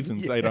obvious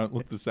reasons they don't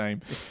look the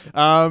same.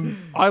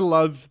 I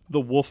love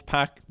the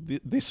Wolfpack,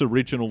 this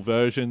original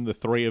version, the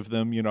 3 of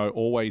them,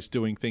 always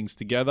doing things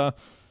together.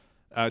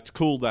 It's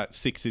cool that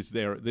 6 is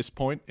there at this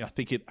point. I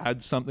think it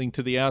adds something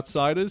to the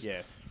Outsiders.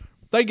 Yeah.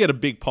 They get a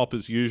big pop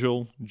as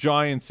usual.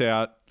 Giants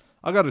out.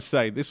 I got to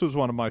say, this was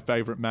one of my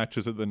favorite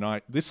matches of the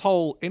night.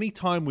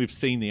 Anytime we've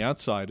seen the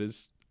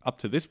Outsiders up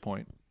to this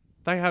point,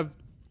 they have,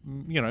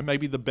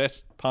 maybe the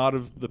best part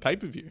of the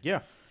pay-per-view. Yeah.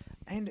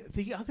 And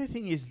the other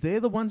thing is they're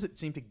the ones that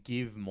seem to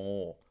give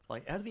more.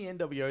 Like, out of the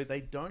NWO,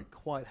 they don't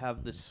quite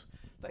have this...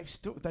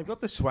 They've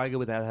got the swagger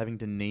without having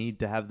to need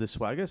to have the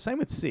swagger. Same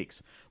with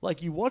 6.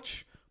 Like, you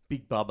watch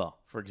Big Bubba,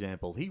 for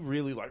example. He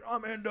really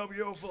I'm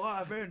NWO for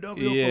life,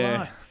 NWO for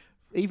life.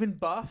 Even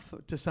Buff,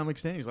 to some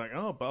extent, he's like,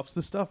 Buff's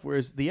the stuff.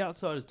 Whereas the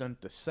Outsiders don't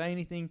have to say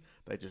anything.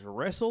 They just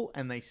wrestle,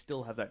 and they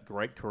still have that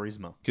great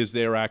charisma. Because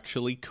they're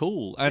actually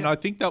cool. And I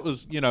think that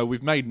was,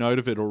 we've made note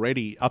of it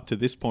already up to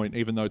this point,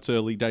 even though it's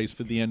early days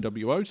for the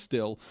NWO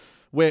still,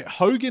 where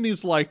Hogan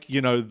is like,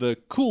 the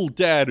cool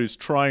dad who's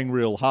trying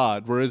real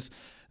hard, whereas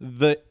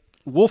the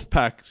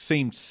Wolfpack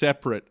seemed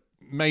separate,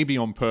 maybe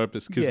on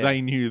purpose, because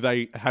they knew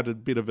they had a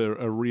bit of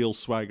a real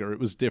swagger. It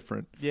was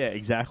different. Yeah,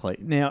 exactly.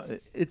 Now,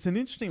 it's an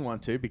interesting one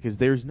too, because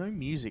there is no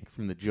music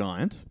from the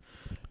Giant.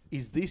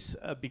 Is this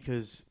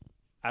because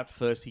at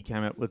first he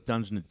came out with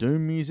Dungeon of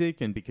Doom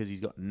music, and because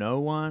he's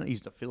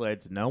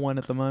affiliated to no one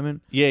at the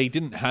moment? Yeah, he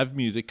didn't have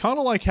music. Kind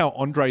of like how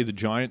Andre the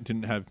Giant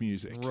didn't have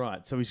music.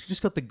 Right, so he's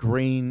just got the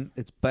green,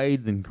 it's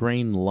bathed in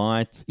green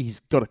lights. He's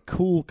got a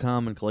cool,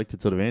 calm and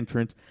collected sort of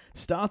entrance.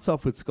 Starts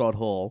off with Scott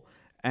Hall.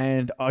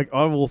 And I've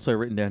also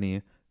written down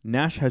here,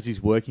 Nash has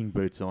his working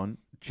boots on.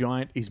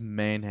 Giant is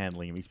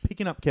manhandling him. He's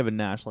picking up Kevin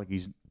Nash like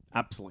he's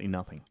absolutely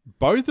nothing.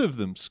 Both of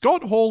them.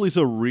 Scott Hall is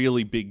a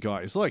really big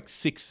guy. He's like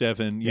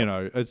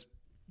 6'7", as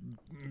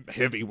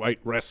heavyweight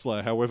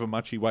wrestler, however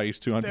much he weighs,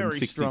 260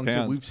 Very strong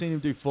pounds. too. We've seen him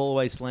do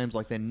fall-away slams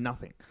like they're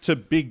nothing. To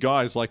big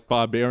guys like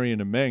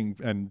Barbarian and Meng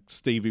and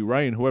Stevie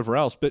Ray and whoever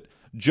else. But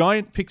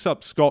Giant picks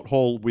up Scott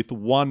Hall with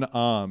one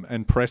arm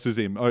and presses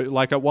him.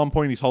 Like at one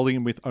point, he's holding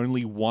him with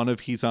only one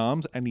of his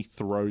arms and he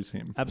throws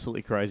him.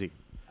 Absolutely crazy.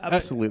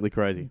 Absolutely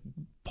crazy.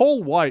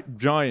 Paul White,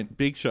 Giant,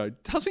 Big Show,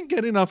 doesn't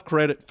get enough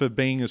credit for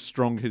being as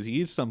strong as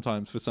he is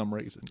sometimes for some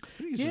reason.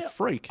 He's a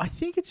freak. I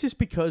think it's just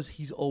because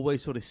he's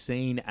always sort of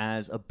seen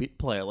as a bit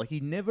player. Like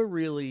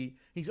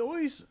he's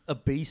always a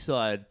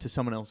B-side to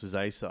someone else's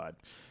A-side.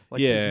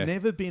 Like there's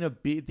never been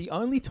the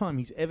only time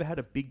he's ever had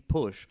a big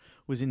push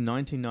was in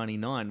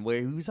 1999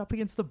 where he was up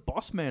against the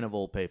boss man of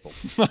all people.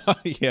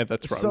 Yeah,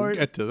 that's right. So we'll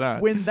get to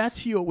that. When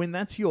that's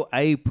your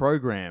A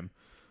program,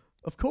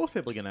 of course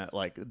people are going to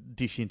like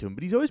dish into him,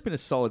 but he's always been a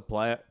solid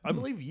player. I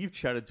believe you've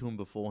chatted to him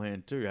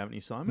beforehand too, haven't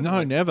you, Simon?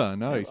 No, never.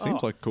 No, he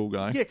seems like a cool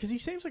guy. Yeah, because he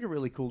seems like a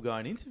really cool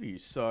guy in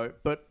interviews. So,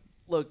 but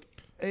look,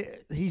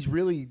 he's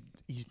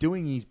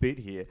doing his bit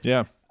here.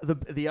 Yeah.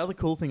 The other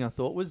cool thing I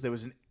thought was there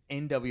was an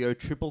NWO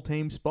triple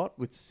team spot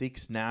with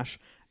Six, Nash,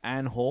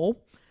 and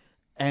Hall,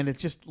 and it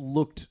just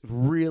looked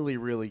really,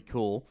 really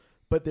cool.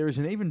 But there is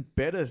an even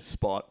better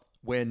spot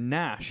where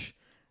Nash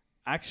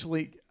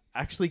actually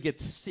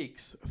gets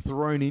Six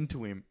thrown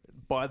into him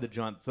by the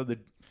Giant. So the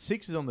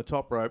Six is on the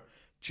top rope.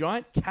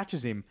 Giant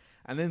catches him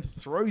and then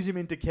throws him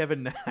into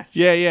Kevin Nash.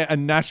 Yeah,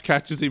 and Nash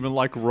catches him and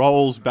like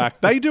rolls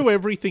back. They do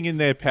everything in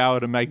their power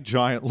to make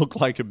Giant look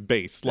like a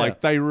beast. Like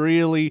they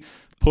really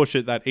push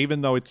it that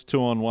even though it's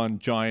 2-on-1,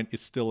 Giant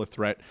is still a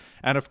threat.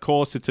 And of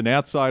course, it's an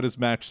outsiders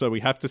match, so we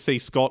have to see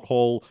Scott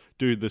Hall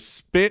do the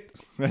spit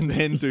and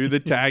then do the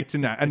tag to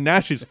Nash. And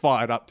Nash is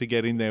fired up to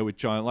get in there with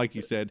Giant, like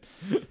you said.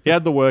 He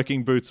had the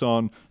working boots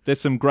on.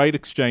 There's some great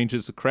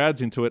exchanges. The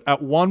crowd's into it.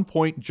 At one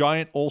point,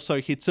 Giant also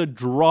hits a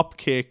drop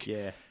kick.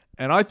 Yeah.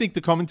 And I think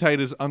the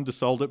commentators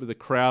undersold it, but the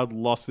crowd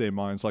lost their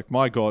minds. Like,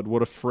 my God,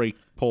 what a freak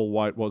Paul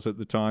White was at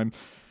the time.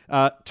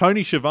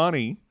 Tony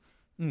Schiavone,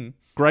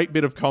 great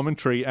bit of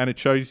commentary, and it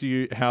shows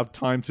you how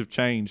times have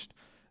changed.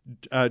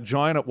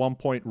 Giant at one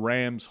point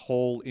rams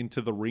Hall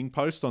into the ring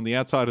post on the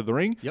outside of the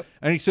ring. Yep.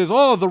 And he says,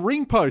 the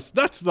ring post,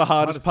 that's the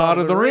hardest part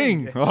of the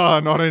ring. Oh,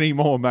 not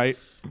anymore, mate.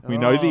 We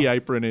know the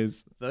apron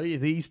is.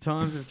 These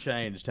times have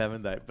changed,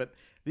 haven't they? But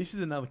this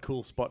is another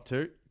cool spot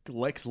too.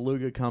 Lex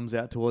Luger comes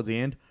out towards the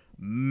end.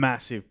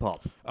 Massive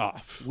pop.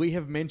 We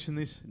have mentioned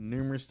this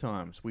numerous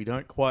times. We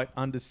don't quite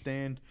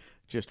understand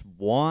just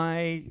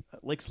why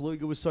Lex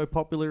Luger was so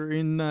popular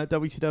in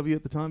WCW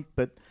at the time,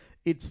 but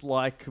it's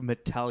like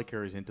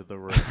Metallica is into the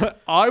room.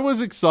 I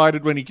was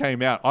excited when he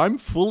came out. I'm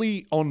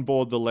fully on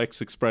board the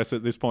Lex Express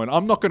at this point.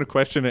 I'm not going to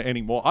question it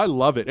anymore. I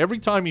love it. Every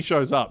time he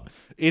shows up,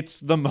 it's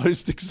the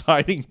most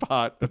exciting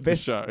part of the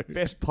show.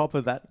 Best pop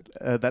of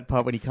that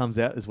part when he comes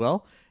out as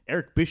well.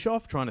 Eric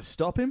Bischoff trying to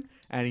stop him,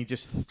 and he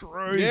just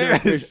throws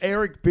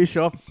Eric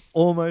Bischoff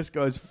almost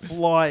goes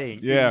flying.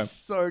 Yeah. It's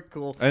so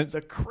cool. And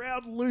the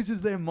crowd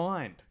loses their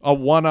mind. A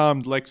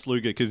one-armed Lex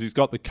Luger because he's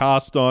got the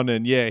cast on,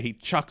 and he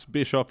chucks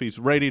Bischoff. He's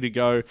ready to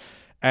go.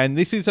 And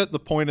this is at the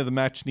point of the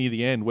match near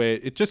the end where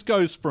it just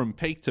goes from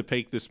peak to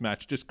peak, this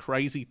match. Just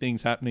crazy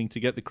things happening to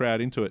get the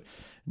crowd into it.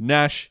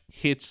 Nash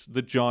hits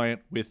the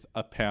Giant with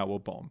a power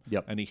bomb.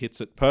 Yep. And he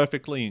hits it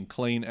perfectly and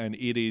clean, and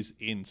it is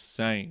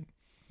insane.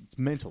 It's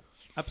mental.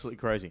 Absolutely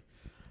crazy.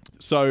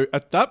 So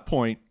at that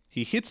point,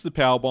 he hits the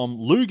powerbomb.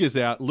 Luger's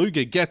out.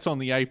 Luger gets on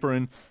the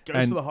apron.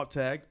 Goes for the hot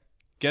tag.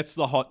 Gets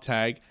the hot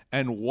tag.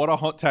 And what a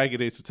hot tag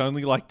it is. It's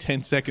only like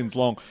 10 seconds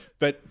long.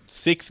 But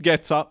Six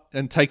gets up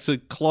and takes a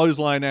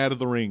clothesline out of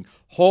the ring.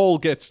 Hall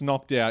gets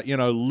knocked out.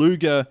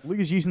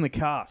 Luger's using the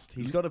cast.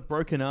 He's got a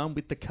broken arm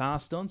with the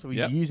cast on, so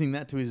he's using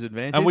that to his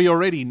advantage. And we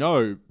already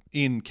know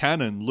in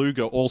canon,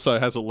 Luger also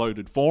has a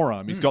loaded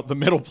forearm. He's got the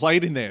metal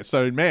plate in there.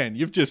 So, man,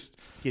 you've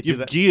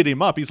geared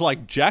him up. He's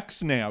like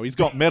Jax now. He's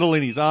got metal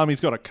in his arm.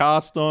 He's got a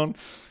cast on.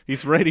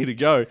 He's ready to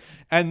go.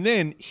 And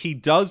then he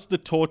does the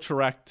torture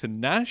rack to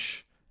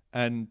Nash.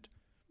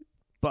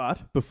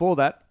 But before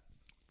that,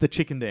 the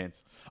chicken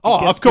dance.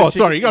 Of course.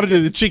 Sorry, you got to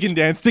do the chicken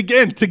dance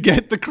again to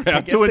get the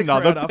crowd to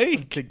another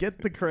peak. To get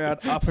the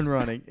crowd up and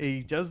running.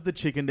 He does the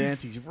chicken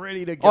dance. He's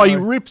ready to go. Oh, he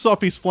rips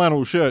off his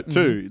flannel shirt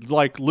too.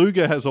 Like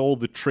Luger has all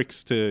the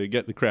tricks to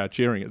get the crowd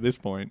cheering at this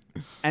point.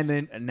 And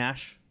then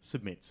Nash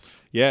submits.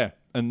 Yeah.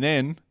 And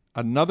then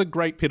another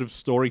great bit of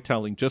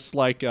storytelling, just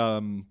like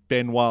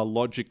Benoit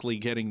logically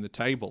getting the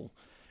table.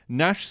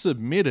 Nash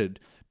submitted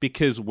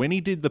because when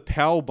he did the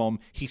powerbomb,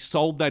 he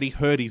sold that he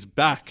hurt his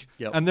back.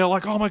 Yep. And they're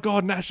like, oh my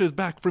God, Nash is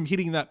back from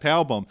hitting that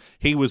powerbomb.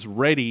 He was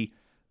ready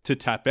to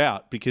tap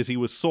out because he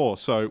was sore.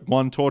 So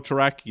one torture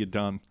rack, you're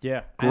done.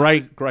 Yeah.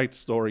 Great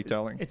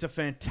storytelling. It's a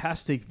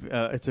fantastic,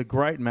 it's a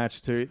great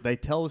match too. They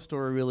tell the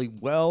story really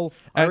well.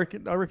 I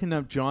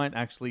reckon Giant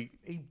actually,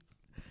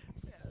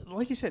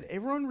 like you said,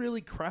 everyone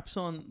really craps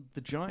on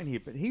the Giant here,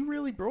 but he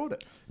really brought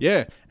it.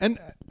 Yeah, and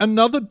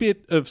another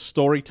bit of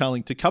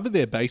storytelling to cover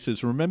their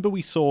bases. Remember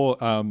we saw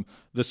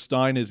the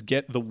Steiners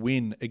get the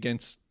win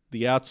against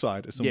the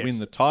Outsiders and win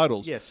the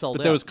titles. Yeah, sold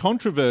But there out. was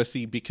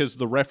controversy because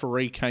the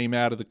referee came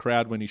out of the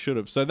crowd when he should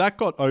have. So that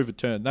got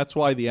overturned. That's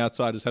why the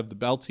Outsiders have the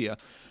belts here.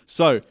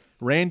 So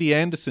Randy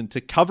Anderson, to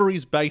cover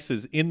his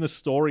bases in the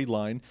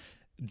storyline,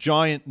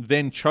 Giant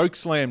then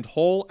chokeslammed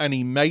Hall, and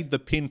he made the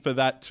pin for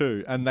that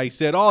too. And they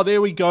said, oh,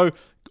 there we go.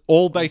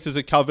 All bases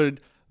are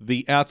covered.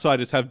 The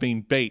Outsiders have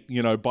been beat,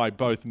 by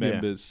both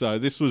members. So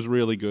this was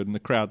really good, and the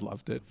crowd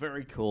loved it.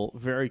 Very cool.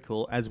 Very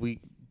cool. As we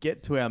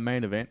get to our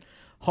main event,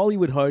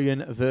 Hollywood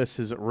Hogan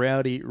versus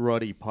Rowdy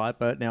Roddy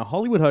Piper. Now,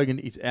 Hollywood Hogan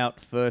is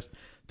out first,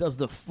 does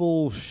the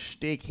full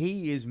shtick.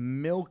 He is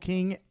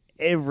milking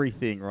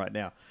everything right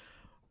now.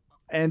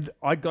 And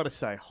I got to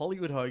say,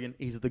 Hollywood Hogan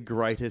is the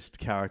greatest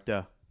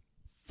character,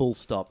 full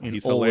stop,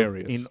 He's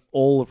hilarious. in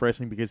all of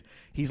wrestling, because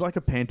he's like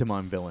a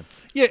pantomime villain.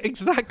 Yeah,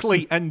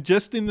 exactly. And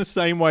just in the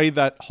same way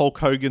that Hulk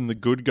Hogan, the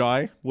good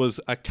guy, was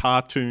a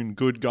cartoon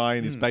good guy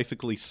and is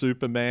basically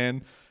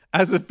Superman,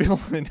 as a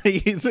villain, he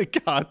is a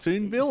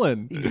cartoon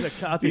villain. He's a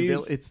cartoon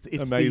villain. It's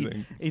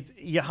amazing.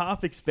 You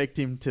half expect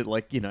him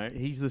to,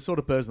 he's the sort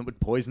of person that would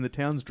poison the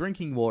town's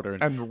drinking water.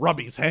 And rub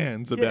his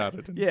hands about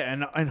it.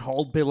 Yeah, and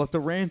hold people up to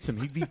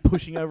ransom. He'd be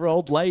pushing over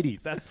old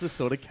ladies. That's the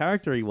sort of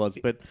character he was.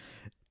 But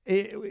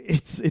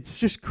it's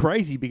just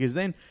crazy, because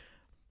then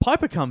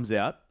Piper comes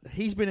out.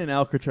 He's been in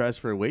Alcatraz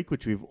for a week,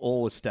 which we've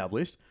all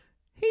established.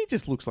 He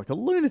just looks like a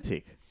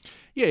lunatic.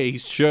 Yeah,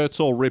 his shirt's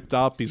all ripped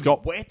up. He's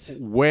got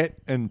wet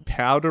and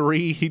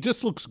powdery. He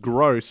just looks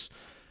gross.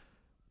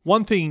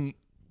 One thing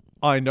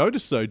I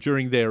noticed, though,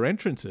 during their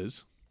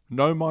entrances,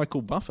 no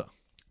Michael Buffer.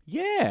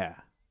 Yeah.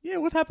 Yeah,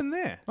 what happened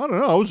there? I don't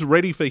know. I was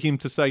ready for him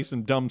to say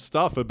some dumb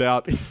stuff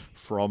about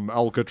from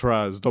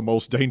Alcatraz, the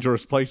most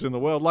dangerous place in the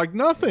world. Like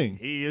nothing.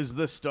 He is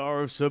the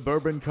star of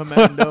Suburban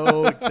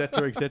Commando,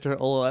 etc.,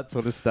 all of that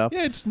sort of stuff.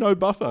 Yeah, just no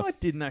Buffer. I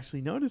didn't actually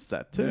notice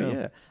that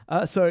too,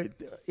 yeah. So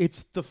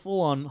it's the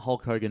full-on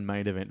Hulk Hogan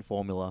main event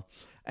formula.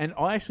 And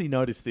I actually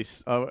noticed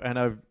this,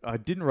 and I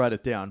didn't write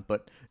it down,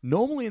 but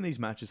normally in these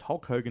matches,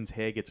 Hulk Hogan's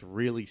hair gets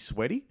really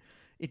sweaty.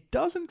 It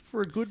doesn't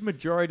for a good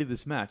majority of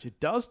this match. It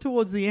does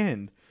towards the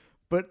end.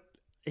 But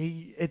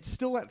it's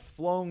still that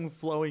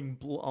flowing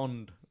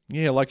blonde.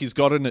 Yeah, like he's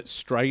gotten it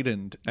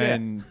straightened. Yeah.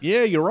 And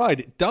yeah, you're right.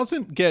 It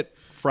doesn't get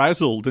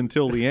frazzled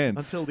until the end.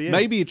 Until the end.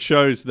 Maybe it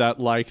shows that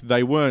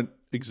they weren't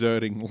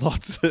exerting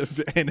lots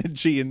of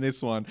energy in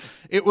this one.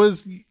 It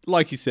was,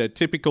 like you said,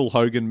 typical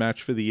Hogan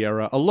match for the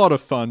era. A lot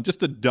of fun.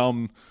 Just a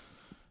dumb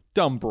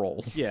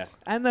brawl. Yeah,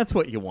 and that's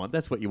what you want.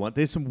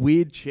 There's some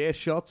weird chair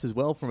shots as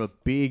well from a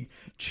big,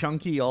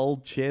 chunky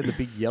old chair, the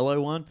big yellow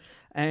one.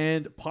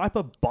 And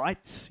Piper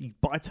bites. He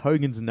bites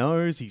Hogan's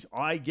nose. He's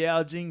eye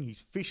gouging.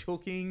 He's fish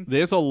hooking.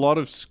 There's a lot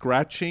of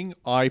scratching,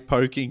 eye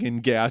poking,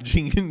 and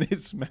gouging in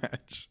this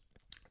match.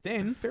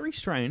 Then, very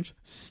strange,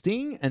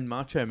 Sting and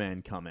Macho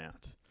Man come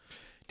out.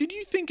 Did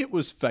you think it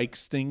was fake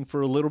Sting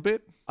for a little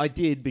bit? I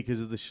did, because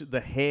of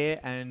the hair,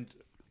 and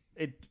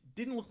it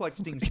didn't look like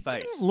Sting's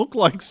face. It didn't look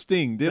like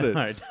Sting, did it?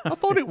 No. I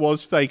thought it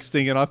was fake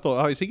Sting, and I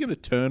thought, is he going to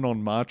turn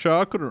on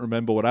Macho? I couldn't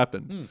remember what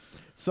happened.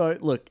 So,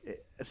 look,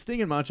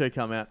 Sting and Macho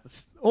come out.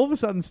 All of a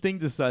sudden, Sting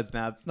decides,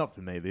 nah, not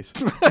for me, this.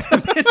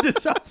 And then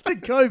decides to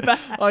go back.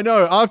 I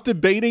know. After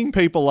beating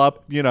people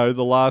up, the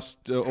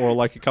last, or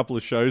like a couple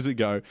of shows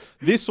ago,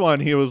 this one,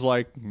 he was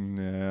like,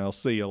 nah, I'll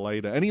see you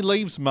later. And he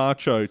leaves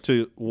Macho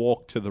to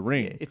walk to the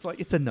ring. Yeah, it's like,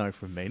 it's a no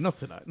from me, not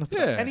tonight.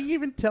 Yeah. And he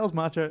even tells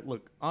Macho,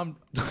 look, I'm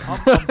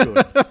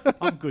good.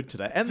 I'm good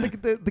today. And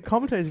the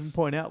commentators even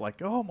point out,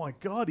 like, oh my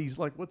God, he's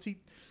like, what's he,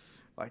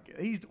 like,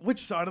 which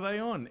side are they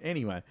on?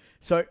 Anyway,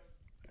 so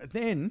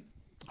then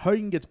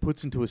Hogan gets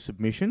put into a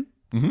submission,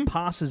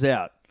 passes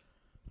out,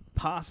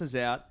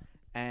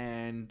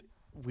 and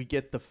we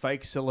get the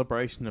fake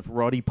celebration of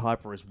Roddy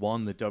Piper has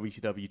won the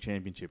WCW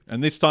Championship.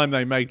 And this time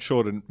they made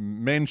sure to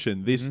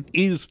mention this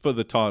is for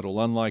the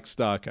title, unlike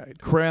Starrcade.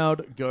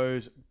 Crowd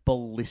goes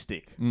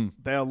ballistic.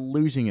 They are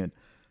losing it.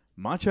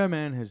 Macho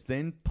Man has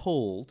then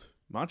pulled,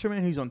 Macho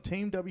Man, who's on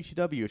Team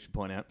WCW, I should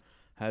point out,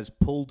 has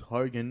pulled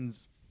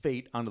Hogan's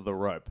feet under the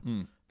rope.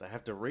 They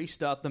have to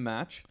restart the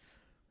match,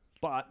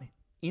 but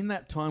in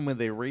that time when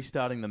they're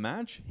restarting the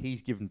match,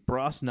 he's given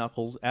brass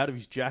knuckles out of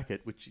his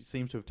jacket, which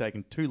seems to have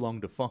taken too long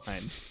to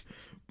find,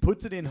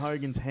 puts it in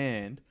Hogan's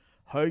hand.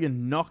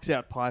 Hogan knocks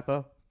out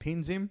Piper,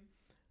 pins him,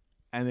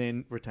 and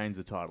then retains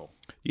the title.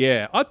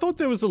 Yeah, I thought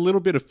there was a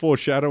little bit of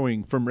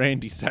foreshadowing from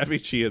Randy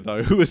Savage here,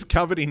 though, who was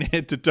covered in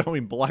head to toe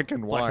in black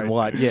and white. Black and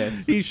white,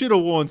 yes. He should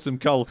have worn some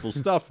colourful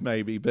stuff,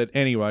 maybe. But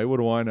anyway, what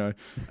do I know?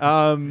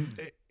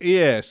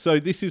 Yeah, so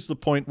this is the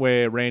point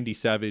where Randy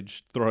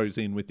Savage throws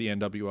in with the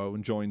NWO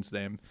and joins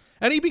them.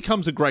 And he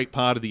becomes a great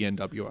part of the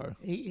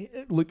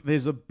NWO. Look,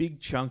 there's a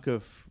big chunk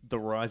of the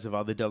rise of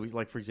other W.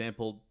 Like, for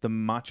example, the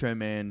Macho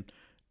Man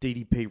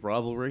DDP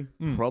rivalry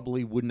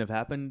probably wouldn't have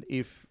happened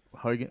if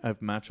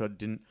Macho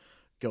didn't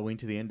go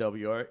into the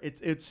NWO.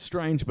 It's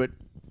strange, but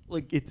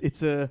like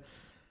the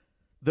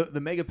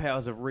Mega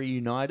Powers have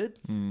reunited.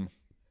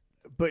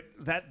 But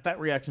that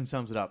reaction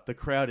sums it up. The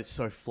crowd is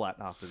so flat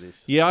after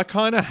this. Yeah, I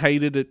kind of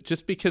hated it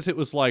just because it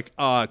was like,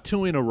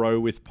 2 in a row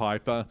with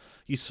Piper.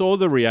 You saw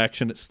the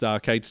reaction at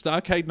Starrcade.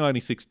 Starrcade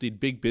 96 did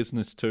big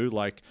business too.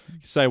 Like, you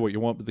say what you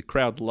want, but the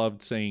crowd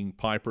loved seeing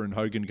Piper and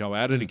Hogan go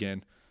at it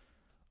again.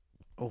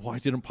 why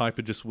didn't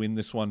Piper just win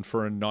this one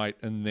for a night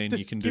and then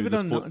you can do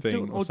the foot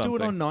thing or something?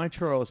 Do it on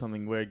Nitro or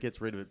something where it gets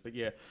rid of it. But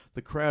yeah,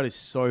 the crowd is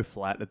so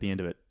flat at the end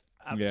of it.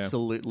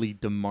 Absolutely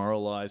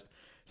demoralized.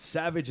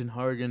 Savage and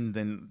Hogan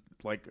then,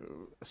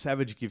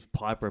 Savage gives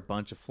Piper a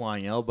bunch of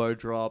flying elbow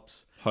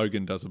drops.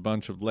 Hogan does a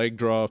bunch of leg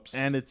drops.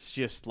 And it's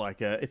just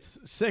it's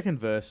second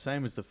verse,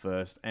 same as the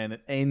first, and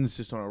it ends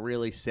just on a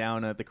really sour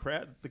note. The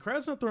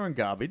crowd's not throwing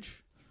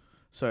garbage,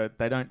 so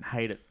they don't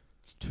hate it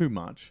too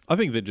much. I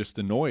think they're just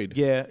annoyed.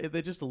 Yeah,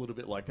 they're just a little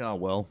bit like, oh,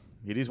 well,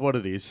 it is what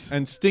it is.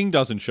 And Sting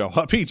doesn't show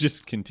up. He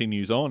just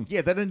continues on.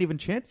 Yeah, they don't even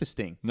chant for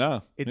Sting.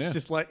 No. It's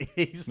just like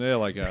he's... They're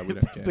like, oh, we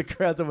don't care. The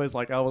crowd's almost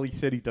like, oh, well, he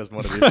said he doesn't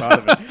want to be a part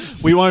of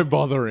it. We won't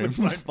bother him.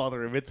 We won't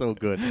bother him. It's all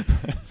good.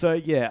 So,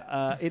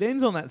 yeah, it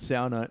ends on that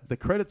sour note. The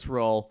credits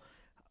roll,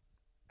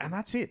 and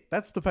that's it.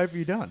 That's the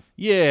pay-per-view done.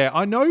 Yeah,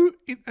 I know.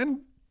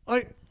 And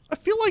I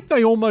feel like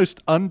they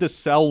almost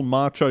undersell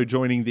Macho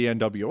joining the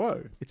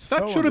NWO.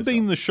 That should have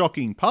been the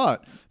shocking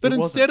part. That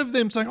instead of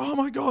them saying, oh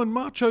my God,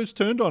 Macho's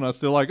turned on us,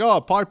 they're like,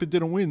 oh, Piper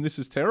didn't win. This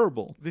is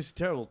terrible. This is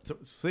terrible.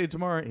 See you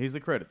tomorrow. Here's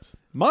the credits.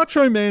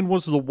 Macho Man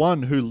was the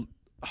one who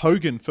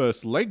Hogan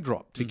first leg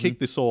dropped to kick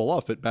this all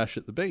off at Bash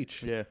at the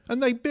Beach. Yeah.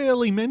 And they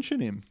barely mention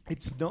him.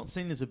 It's not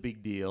seen as a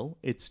big deal.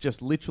 It's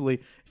just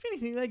literally, if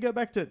anything, they go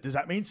back to, does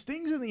that mean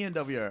Sting's in the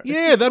NWO?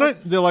 Yeah,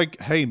 they're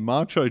like, hey,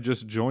 Macho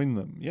just joined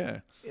them. Yeah.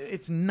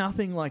 It's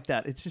nothing like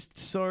that. It's just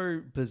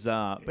so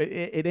bizarre. But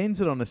it ends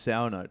it on a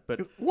sour note. But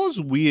it was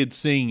weird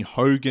seeing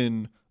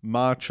Hogan,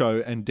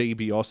 Macho, and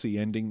DiBiase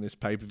ending this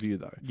pay-per-view,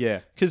 though.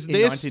 Yeah, because in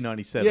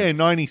 1997. Yeah,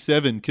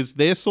 97, because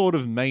they're sort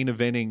of main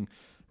eventing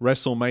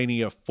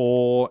WrestleMania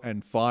 4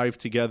 and 5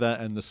 together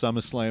and the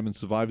SummerSlam and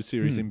Survivor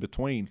Series in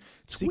between.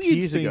 It's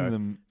weird seeing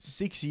them.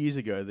 6 years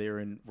ago, they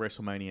were in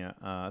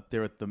WrestleMania.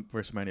 They're at the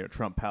WrestleMania at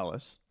Trump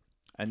Palace,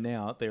 and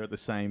now they're at the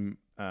same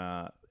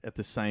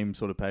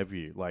sort of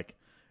pay-per-view.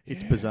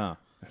 It's bizarre.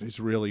 That is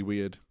really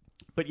weird.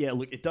 But yeah,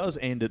 look, it does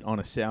end it on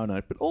a sour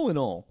note. But all in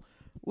all,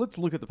 let's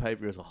look at the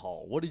pay-per-view as a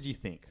whole. What did you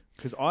think?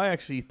 Because I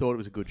actually thought it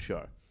was a good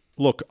show.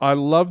 Look, I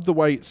loved the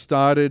way it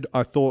started.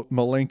 I thought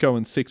Malenko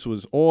and Six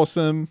was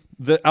awesome.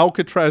 The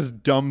Alcatraz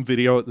dumb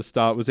video at the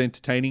start was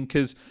entertaining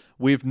because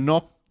we've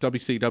knocked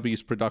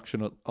WCW's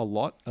production a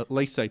lot. At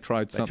least they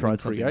tried something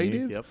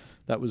creative. New, yep.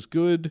 That was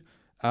good.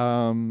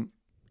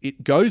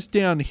 It goes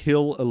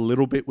downhill a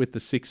little bit with the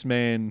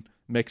six-man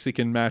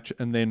Mexican match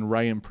and then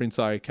Ray and Prince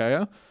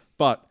Iaukea.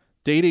 But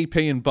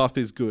DDP and Buff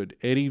is good.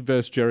 Eddie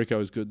versus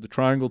Jericho is good. The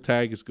Triangle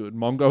Tag is good.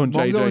 Mongo and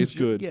JJ is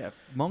good. Yeah,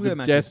 Mongo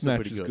the Death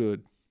match is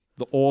good.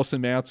 The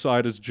awesome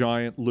Outsiders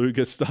Giant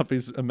Luger stuff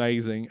is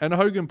amazing. And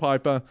Hogan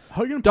Piper,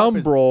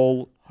 dumb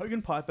brawl.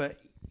 Hogan Piper,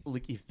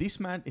 like if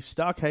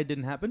Starrcade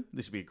didn't happen,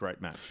 this would be a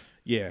great match.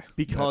 Yeah.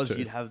 Because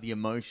you'd have the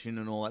emotion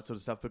and all that sort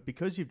of stuff. But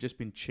because you've just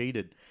been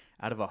cheated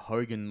out of a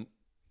Hogan,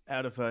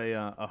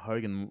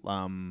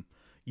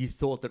 you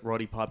thought that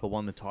Roddy Piper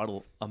won the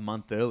title a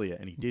month earlier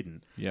and he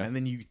didn't. Yeah. And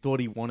then you thought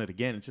he won it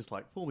again. It's just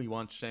like, fool me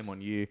once, shame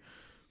on you.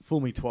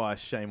 Fool me twice,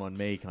 shame on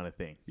me kind of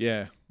thing.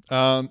 Yeah.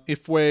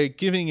 If we're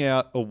giving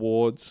out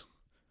awards,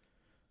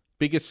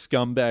 biggest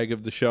scumbag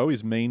of the show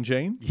is Mean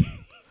Gene.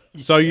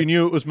 So you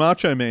knew it was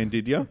Macho Man,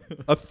 did you?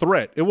 A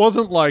threat. It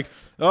wasn't like,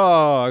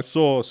 I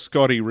saw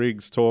Scotty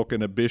Riggs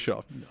talking to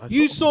Bischoff.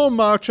 You saw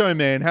Macho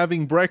Man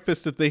having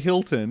breakfast at the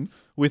Hilton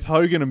with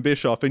Hogan and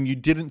Bischoff, and you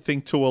didn't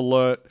think to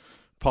alert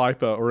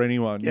Piper or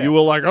anyone. Yeah. You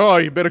were like,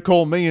 you better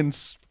call me and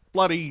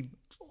bloody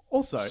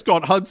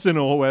Scott Hudson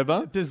or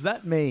whoever. Does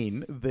that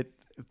mean that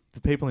the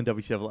people in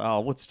WCW are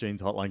like, what's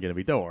Gene's hotline going to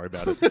be? Don't worry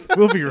about it.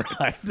 We'll be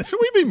right. Should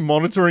we be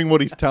monitoring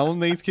what he's telling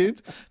these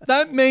kids?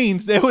 That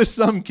means there was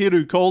some kid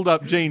who called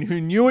up Gene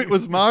who knew it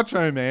was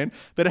Macho Man,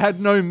 but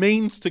had no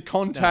means to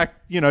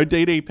contact,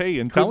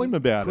 DDP and tell him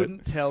about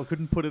it.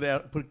 Couldn't put it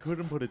out,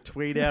 couldn't put a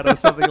tweet out or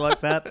something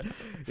like that.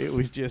 It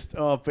was just,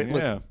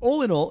 look,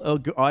 all in all,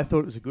 I thought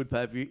it was a good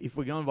pay-per-view. If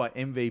we're going by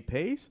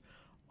MVPs,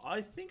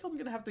 I think I'm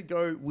going to have to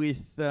go with...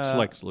 It's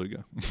Lex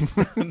Luger.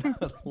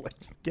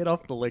 Get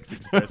off the Lex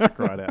Express for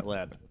crying out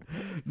loud.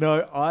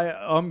 No,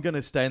 I'm going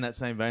to stay in that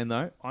same vein,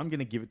 though. I'm going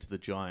to give it to the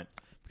Giant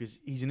because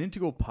he's an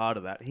integral part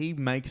of that. He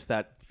makes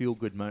that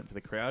feel-good moment for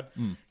the crowd.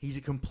 He's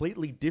a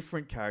completely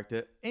different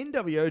character.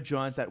 NWO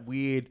Giant's that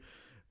weird...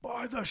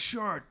 Buy the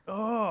shirt.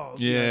 Oh,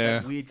 yeah.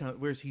 That weird kind of...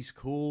 Whereas he's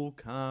cool,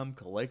 calm,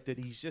 collected.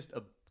 He's just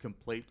a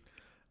complete...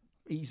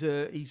 He's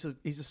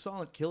a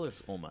silent killer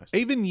almost.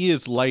 Even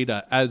years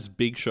later, as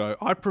Big Show,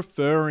 I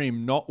prefer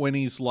him not when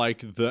he's like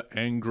the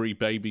angry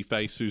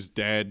babyface whose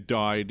dad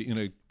died in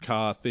a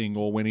car thing,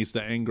 or when he's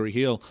the angry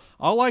heel.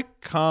 I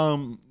like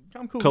calm,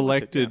 cool,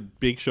 collected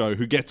Big Show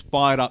who gets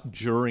fired up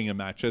during a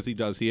match, as he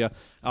does here.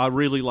 I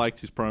really liked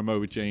his promo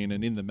with Gene,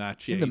 and in the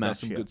match, he does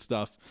some good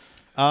stuff.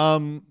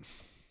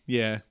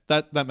 Yeah,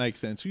 that makes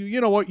sense.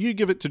 You know what? You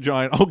give it to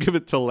Giant, I'll give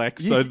it to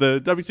Lex. So the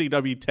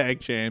WCW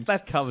Tag Champs.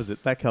 That covers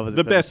it.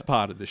 The best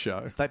part of the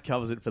show. That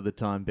covers it for the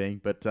time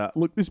being. But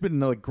look, this has been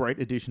another great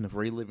edition of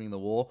Reliving the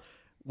War.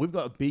 We've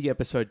got a big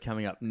episode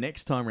coming up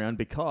next time around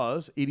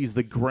because it is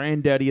the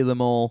granddaddy of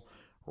them all,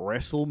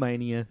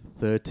 WrestleMania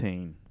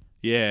 13.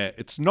 Yeah,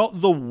 it's not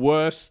the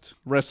worst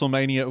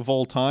WrestleMania of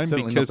all time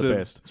Certainly because not the of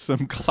best.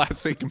 some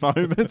classic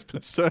moments,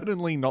 but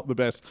certainly not the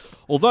best.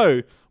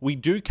 Although we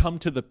do come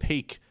to the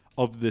peak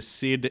of the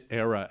Sid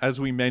era.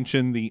 As we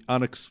mentioned, the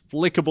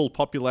inexplicable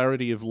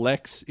popularity of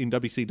Lex in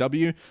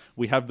WCW.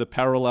 We have the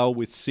parallel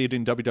with Sid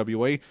in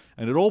WWE,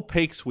 and it all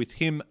peaks with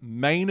him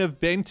main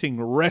eventing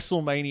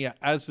WrestleMania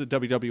as the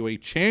WWE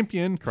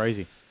champion.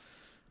 Crazy.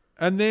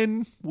 And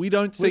then we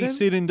don't see don't-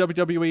 Sid in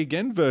WWE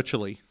again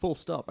virtually. Full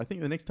stop. I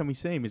think the next time we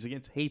see him is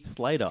against Heath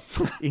Slater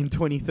in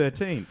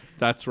 2013.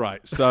 That's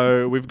right.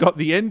 So we've got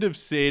the end of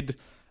Sid,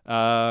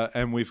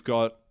 and we've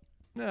got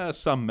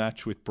some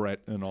match with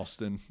Brett and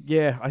Austin.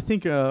 Yeah, I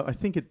think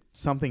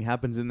something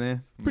happens in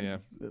there. Yeah.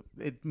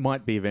 It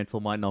might be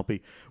eventful, might not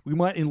be. We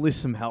might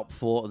enlist some help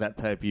for that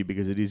pay-per-view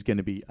because it is going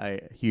to be a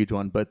huge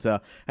one. But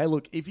hey,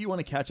 look, if you want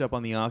to catch up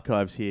on the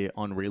archives here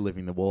on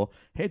Reliving the War,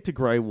 head to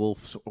Grey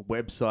Wolf's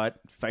website,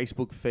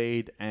 Facebook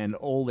feed, and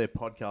all their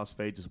podcast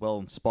feeds as well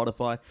on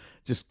Spotify.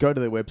 Just go to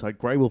their website,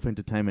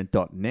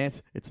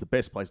 greywolfentertainment.net. It's the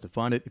best place to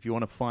find it. If you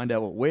want to find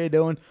out what we're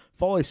doing,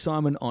 follow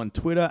Simon on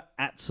Twitter,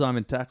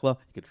 @SimonTackler.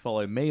 You can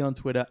follow me on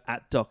Twitter,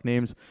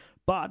 @DocNims.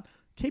 But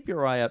keep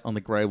your eye out on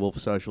the Grey Wolf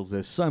socials.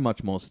 There's so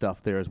much more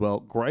stuff there as well.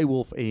 Grey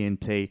Wolf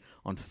ENT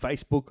on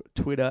Facebook,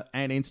 Twitter,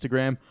 and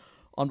Instagram.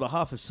 On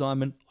behalf of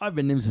Simon, I've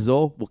been Nims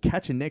Azor. We'll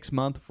catch you next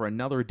month for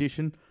another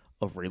edition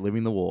of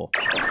Reliving the War.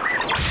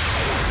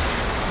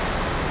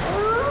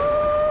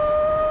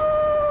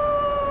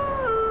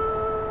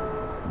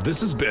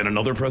 This has been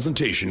another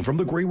presentation from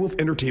the Grey Wolf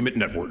Entertainment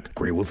Network,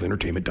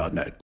 greywolfentertainment.net.